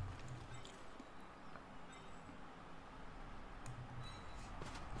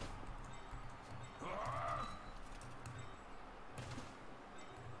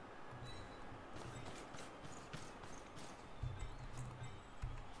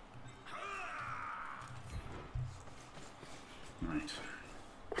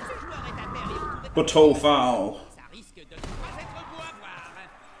 Butthole foul.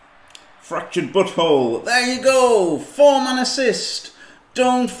 Fractured butthole. There you go. 4-man assist.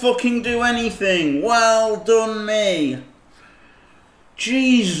 Don't fucking do anything. Well done, me.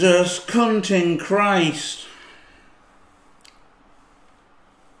 Jesus cunting Christ.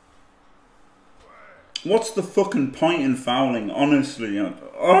 What's the fucking point in fouling, honestly?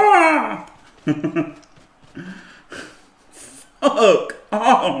 Ah! Fuck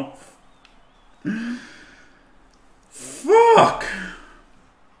off. Fuck!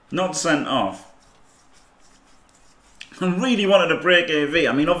 Not sent off. I really wanted to break AV.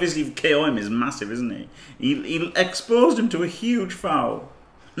 I mean, obviously KO him is massive, isn't he? He exposed him to a huge foul.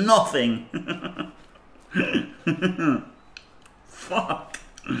 Nothing. Fuck.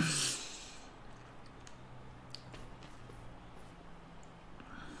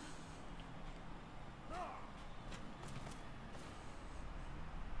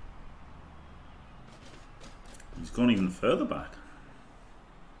 He's gone even further back.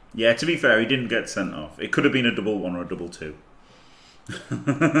 Yeah, to be fair, he didn't get sent off. It could have been a 1-1 or a 2-2.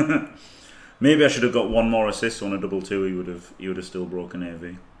 Maybe I should have got one more assist on a 2-2. He would have still broken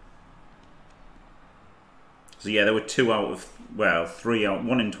AV. So yeah, there were 2 out of, well, 3 out.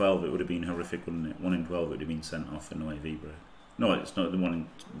 1 in 12. It would have been horrific, wouldn't it? 1 in 12 would have been sent off in no AV break. No, it's not the 1 in.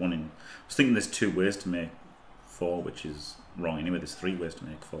 I was thinking there's 2 ways to make 4, which is wrong. Anyway, there's 3 ways to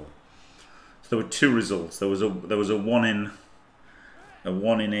make 4. So there were 2 results. There was a 1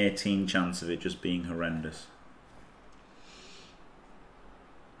 in 18 chance of it just being horrendous.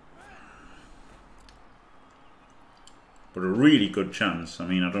 But a really good chance. I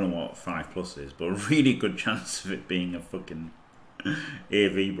mean, I don't know what 5+ is, but a really good chance of it being a fucking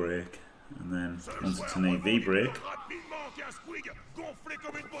AV break. And then once it's an AV break,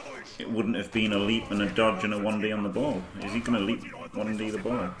 it wouldn't have been a leap and a dodge and a 1D on the ball. Is he going to leap 1D the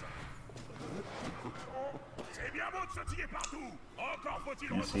ball?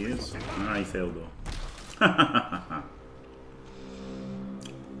 Yes, he is. Ah, he failed though.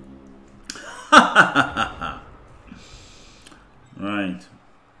 Right.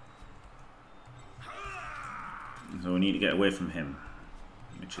 So we need to get away from him,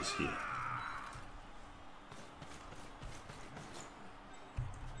 which is here.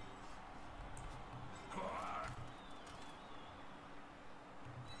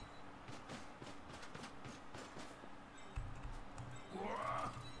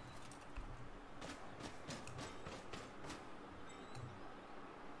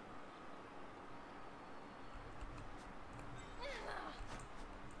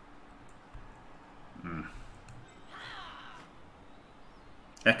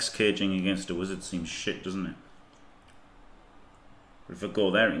 X-caging against a wizard seems shit, doesn't it? But if I go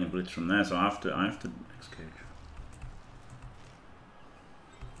there, it can blitz from there, so I have to X-cage.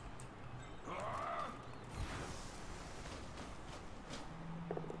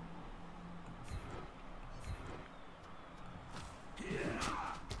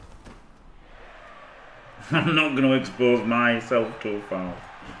 I'm not going to expose myself to a foul.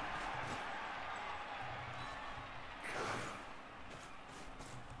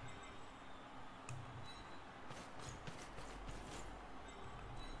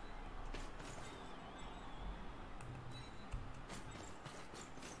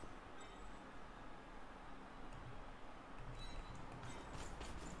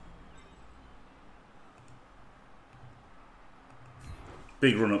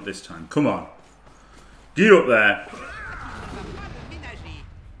 Big run up this time. Come on. Get up there.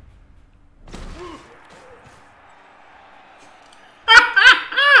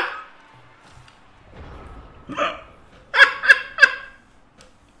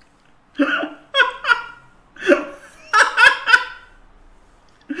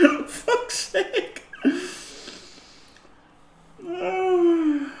 Fuck's sake.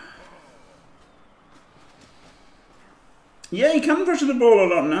 Yeah, he can pressure the ball a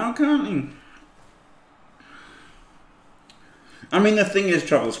lot now, can't he? I mean, the thing is,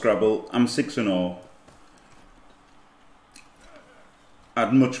 Travel Scrabble, I'm 6-0.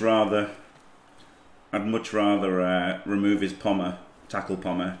 I'd much rather remove his pommer, tackle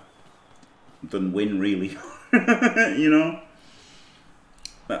pommer, than win, really. You know,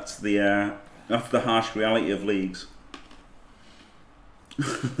 that's the harsh reality of leagues.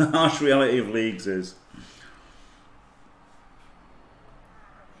 The harsh reality of leagues is.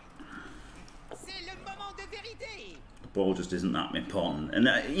 Ball just isn't that important, and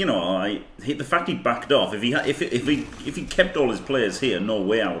you know, the fact he backed off. If he kept all his players here, no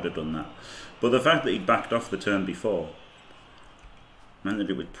way I would have done that. But the fact that he backed off the turn before meant that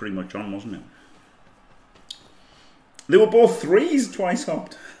it was pretty much on, wasn't it? They were both threes, twice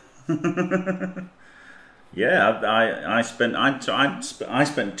hopped. Yeah, I spent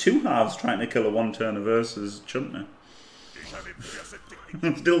 2 halves trying to kill a 1-turner versus Chuntner.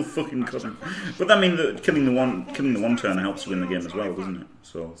 Still fucking couldn't. But that means that killing the one turner helps win the game as well, doesn't it?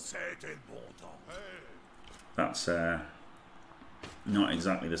 So that's not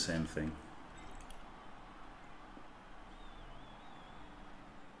exactly the same thing.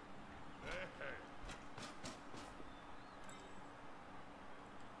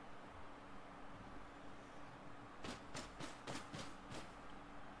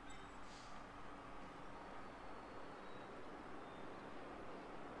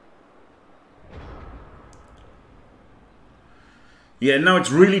 Yeah, no, it's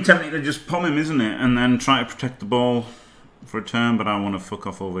really tempting to just pom him, isn't it? And then try to protect the ball for a turn, but I want to fuck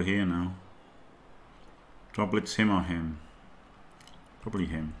off over here now. Do I blitz him or him? Probably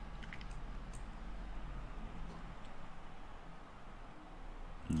him.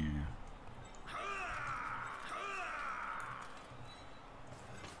 Yeah.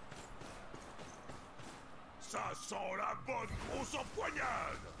 Ça sent la bonne grosse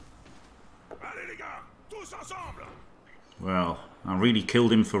empoignade. Allez les gars, tous ensemble. Well, I really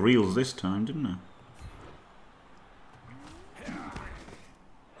killed him for reals this time, didn't I?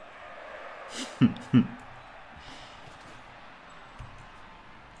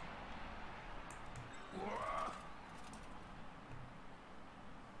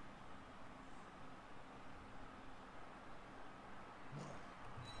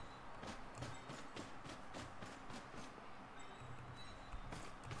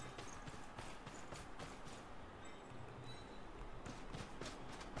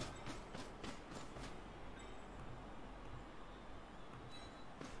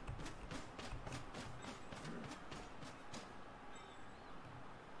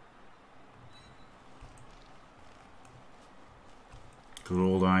 Good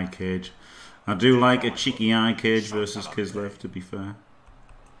old eye cage. I do like a cheeky eye cage versus Kislev, to be fair.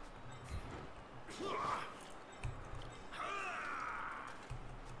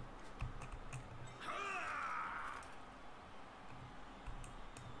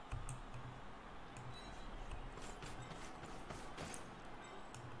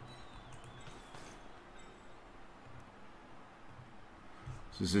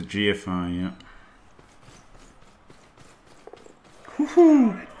 This is a GFI, yeah.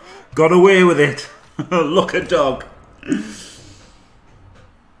 Woohoo! Got away with it. Look a dog.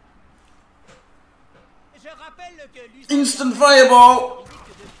 Instant fireball.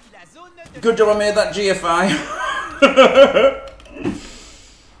 Good job I made that GFI.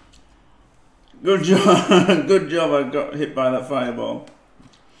 Good job. Good job I got hit by that fireball.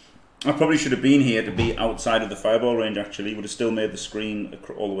 I probably should have been here to be outside of the fireball range, actually. Would have still made the screen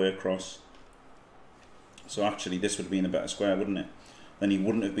all the way across. So actually this would have been a better square, wouldn't it? Then he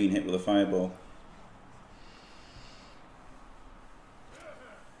wouldn't have been hit with a fireball.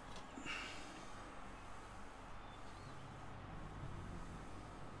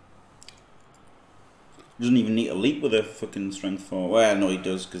 Doesn't even need to leap with a fucking strength 4. Well, no, he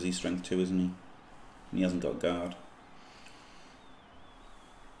does, because he's strength 2, isn't he? And he hasn't got guard.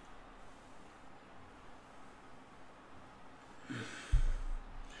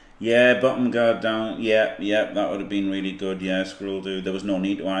 Yeah, bottom guard down. Yeah, that would have been really good. Yeah, Scroll Dude. There was no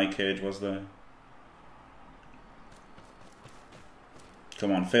need to eye cage, was there?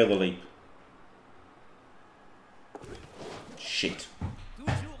 Come on, fail the leap. Shit.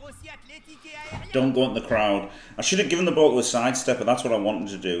 Don't go into the crowd. I should have given the ball to a sidestepper. That's what I wanted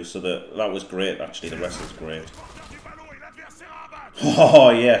to do. So that was great, actually. The rest was great. Oh,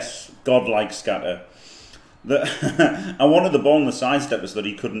 yes. Godlike scatter. I wanted the ball in the sidestepper so that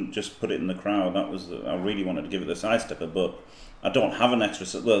he couldn't just put it in the crowd. I really wanted to give it the sidestepper, but I don't have an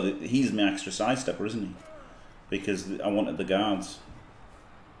extra... Well, he's my extra sidestepper, isn't he? Because I wanted the guards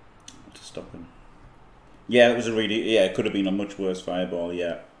to stop him. Yeah, it was a really... Yeah, it could have been a much worse fireball,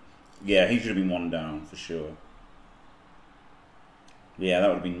 yeah. Yeah, he should have been 1 down, for sure. Yeah, that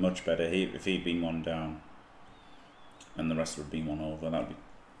would have been much better if he'd been 1 down. And the rest would have been 1 over. That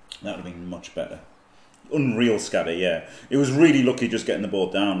would have been much better. Unreal scatter, yeah. It was really lucky just getting the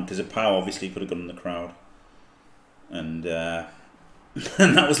ball down, because a power obviously could have gone in the crowd. And, and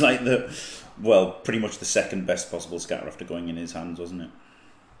that was like well, pretty much the second best possible scatter after going in his hands, wasn't it?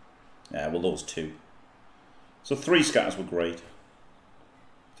 Yeah, well, those 2. So 3 scatters were great,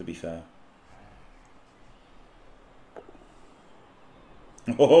 to be fair.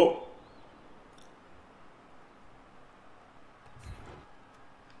 Oh!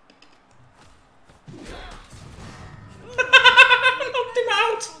 Knocked him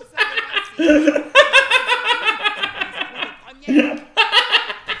out!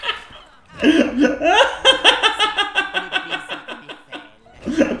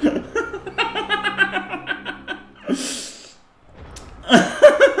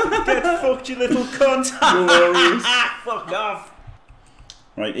 Get fucked, you little cunt! Glorious. Fuck off!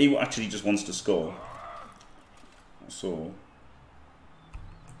 Right, he actually just wants to score. So,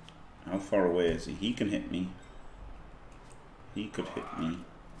 how far away is he? He can hit me. He could hit me,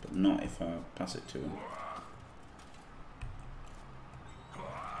 but not if I pass it to him.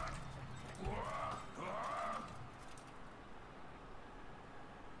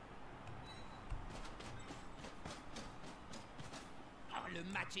 Le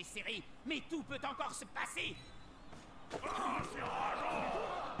match est serré, mais tout peut encore se passer.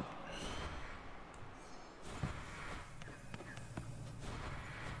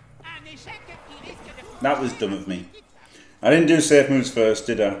 That was dumb of me. I didn't do safe moves first,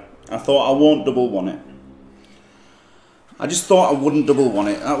 did I? I thought I won't double one it. I just thought I wouldn't double one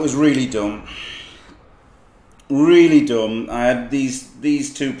it. That was really dumb. Really dumb. I had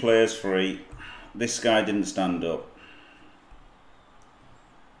these 2 players free. This guy didn't stand up.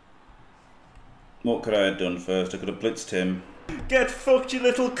 What could I have done first? I could have blitzed him. Get fucked, you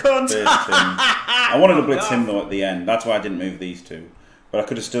little cunt! I wanted to blitz him though at the end. That's why I didn't move these 2. But I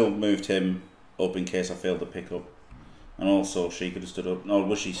could have still moved him up in case I failed to pick up. And also she could have stood up. No,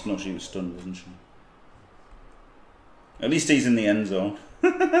 was she? No, she was stunned, wasn't she? At least he's in the end zone.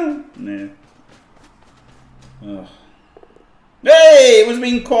 Yeah. Ugh. Hey! It was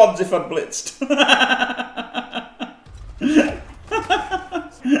being quads if I'd blitzed.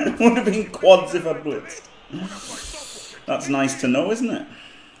 It would have been quads if I'd blitzed. That's nice to know, isn't it?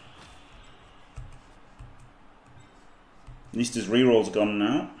 At least his reroll's gone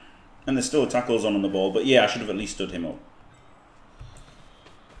now. And there's still a tackles on the ball, but yeah, I should have at least stood him up.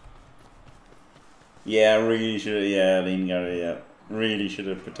 Yeah, really should have, yeah, Lean Gary, yeah. Really should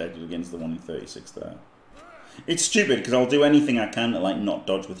have protected against the 1 in 36 there. It's stupid, because I'll do anything I can to, like, not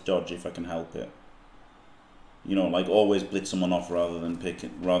dodge with dodge if I can help it. You know, like, always blitz someone off rather than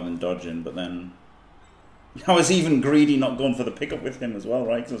dodging, but then... I was even greedy not going for the pickup with him as well,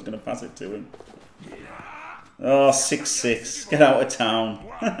 right? Because I was going to pass it to him. Oh, 6-6. Get out of town.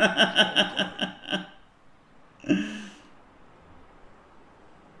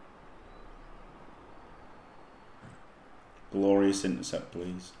 Glorious intercept,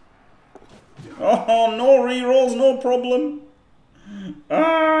 please. Oh, no rerolls, no problem.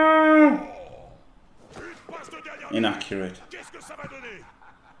 Ah! Inaccurate.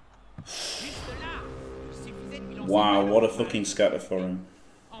 Wow, what a fucking scatter for him.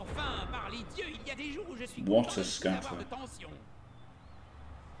 What a scatter.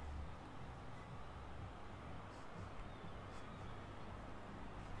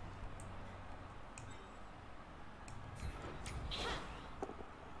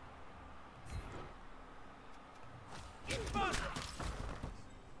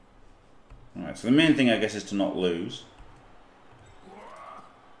 Right, so the main thing, I guess, is to not lose.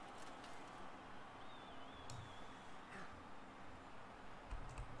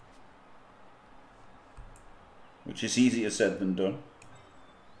 Which is easier said than done.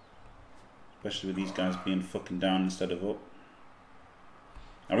 Especially with these guys being fucking down instead of up.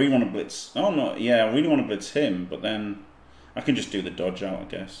 I really want to blitz. Oh no, yeah, I really want to blitz him, but then I can just do the dodge out, I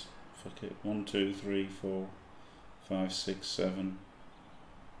guess. Fuck it. 1, 2, 3, 4, 5, 6, 7.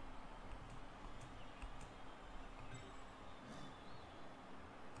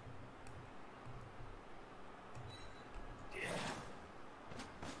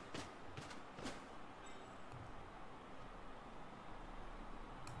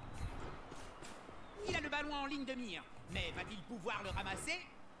 Il a le ballon en ligne de mire, mais va-t-il pouvoir le ramasser?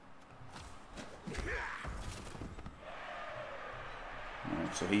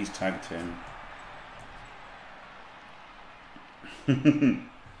 Right, so he's tagged him.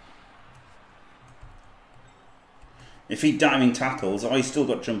 If he diving tackles, oh, he's still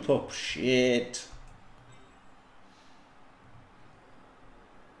got jump up. Shit.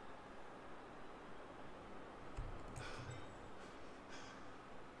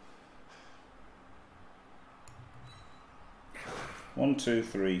 One, 2,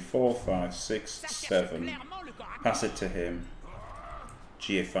 3, 4, 5, 6, 7. Pass it to him.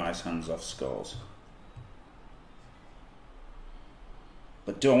 GFI's hands off, scores.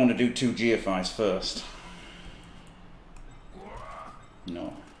 But do I want to do 2 GFIs first?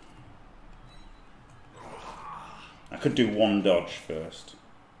 No. I could do 1 dodge first.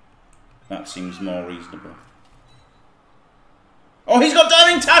 That seems more reasonable. Oh, he's got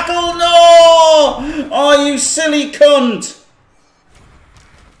diving tackle! No! Oh, you silly cunt!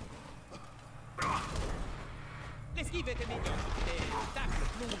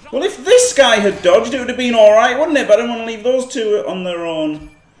 Well, if this guy had dodged, it would have been alright, wouldn't it? But I don't want to leave those two on their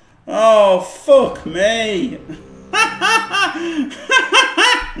own. Oh, fuck me.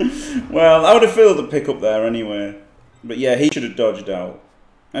 Well, I would have failed the pickup there anyway. But yeah, he should have dodged out.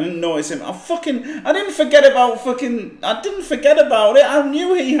 I didn't notice him. I didn't forget about I didn't forget about it. I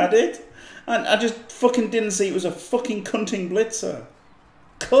knew he had it. And I just fucking didn't see it was a fucking cunting blitzer.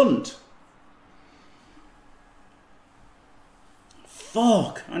 Cunt.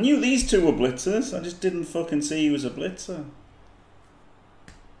 Fuck. I knew these two were blitzers. I just didn't fucking see he was a blitzer.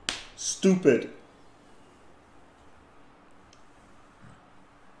 Stupid.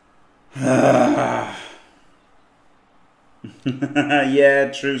 Yeah,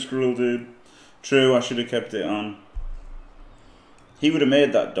 true, Skrull, dude. True, I should have kept it on. He would have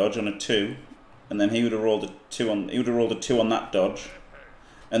made that dodge on a 2, and then he would have rolled a 2 on. He would have rolled a 2 on that dodge,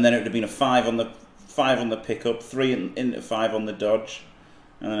 and then it would have been a 5 on the pickup, 3 into 5 on the dodge,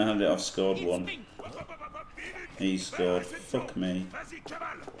 and then I've scored 1. He scored. Fuck me.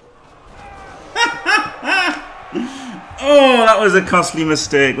 Oh, that was a costly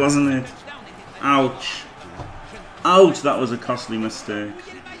mistake, wasn't it? Ouch. Ouch, that was a costly mistake.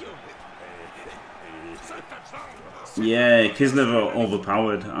 Yeah, Kislev are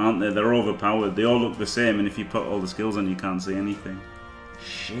overpowered, aren't they? They're overpowered. They all look the same, and if you put all the skills on, you can't see anything.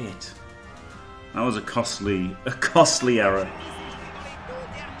 Shit. That was a costly error.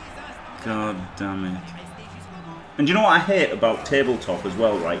 God damn it. And do you know what I hate about tabletop as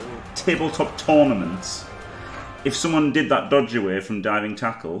well, right? Tabletop tournaments. If someone did that dodge away from diving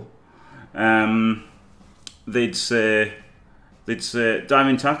tackle, they'd say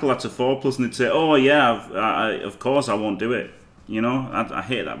diving tackle, that's a 4+, and they'd say, oh yeah, of course I won't do it. You know, I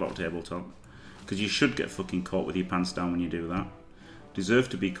hate that about tabletop, because you should get fucking caught with your pants down when you do that. Deserve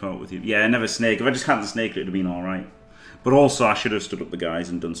to be caught with you. Yeah, never snake. If I just hadn't snaked it, it'd have been alright. But also, I should have stood up the guys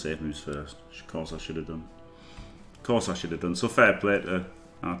and done safe moves first. Of course I should have done. Of course I should have done. So fair play to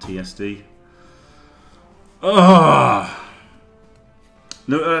RTSD. Oh.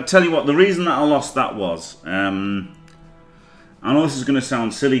 I tell you what, the reason that I lost that was, I know this is going to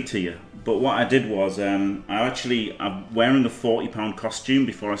sound silly to you, but what I did was, I'm wearing a £40 costume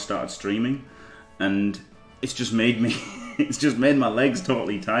before I started streaming, and it's just made me, it's just made my legs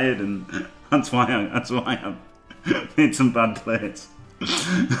totally tired, and that's why I made some bad plays.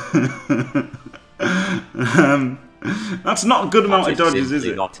 That's not a good amount of dodges, is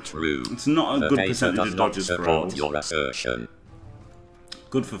it? Not true. It's not a good percentage of dodges for Elves. Your assertion.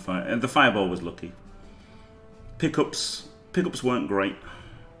 Good for fire. The fireball was lucky. Pickups weren't great.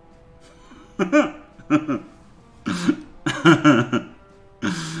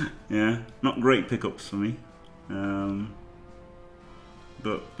 Yeah, not great pickups for me. But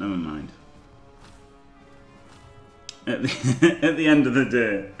never mind. At the end of the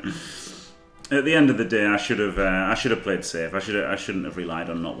day, I should have played safe. I shouldn't have relied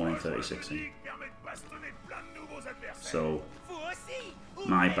on not winning 36. So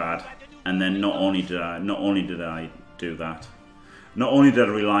my bad. And then not only did I do that, not only did I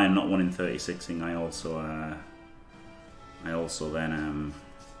rely on not 1 in 36ing, I also then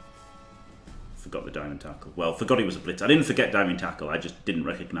forgot the diving tackle. Well, forgot he was a blitzer. I didn't forget diving tackle. I just didn't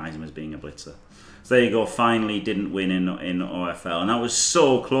recognise him as being a blitzer. So there you go. Finally, didn't win in OFL, and that was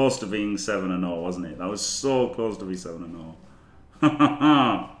so close to being 7-0, wasn't it? That was so close to be 7-0.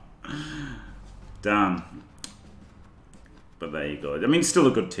 Damn. But there you go. I mean, still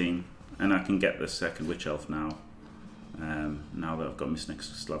a good team, and I can get the second Witch Elf now. Now that I've got this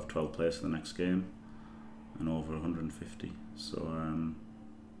next, still have 12 players for the next game, and over 150. So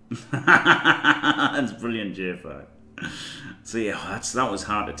that's brilliant, J5. So yeah, that was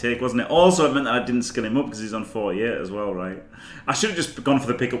hard to take, wasn't it? Also, it meant that I didn't skill him up because he's on 48 as well, right? I should have just gone for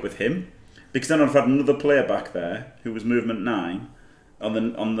the pickup with him, because then I'd have had another player back there who was movement 9. On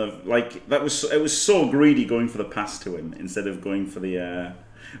the like, it was so greedy going for the pass to him instead of going for the.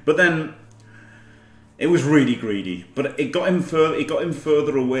 But then it was really greedy, but it got him further. It got him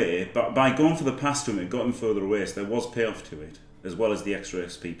further away. But by going for the pass to him, it got him further away. So there was payoff to it, as well as the extra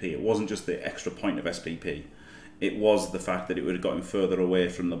SPP. It wasn't just the extra point of SPP. It was the fact that it would have got him further away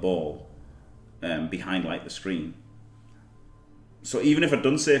from the ball, behind like the screen. So even if I'd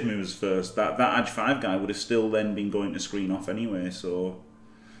done safe moves first, that Edge 5 guy would have still then been going to screen off anyway. So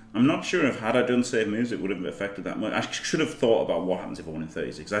I'm not sure if had I done safe moves, it would have affected that much. I should have thought about what happens if I won in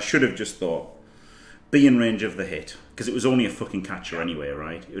 36. I should have just thought, be in range of the hit, because it was only a fucking catcher anyway,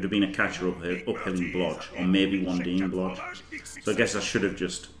 right? It would have been a catcher uphilling blodge, or maybe 1D'ing blodge. So I guess I should have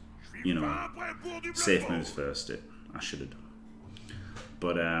just, you know, safe moves first. I should have done.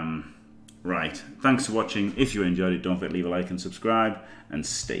 But right, thanks for watching. If you enjoyed it, don't forget to leave a like and subscribe, and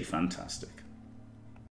stay fantastic.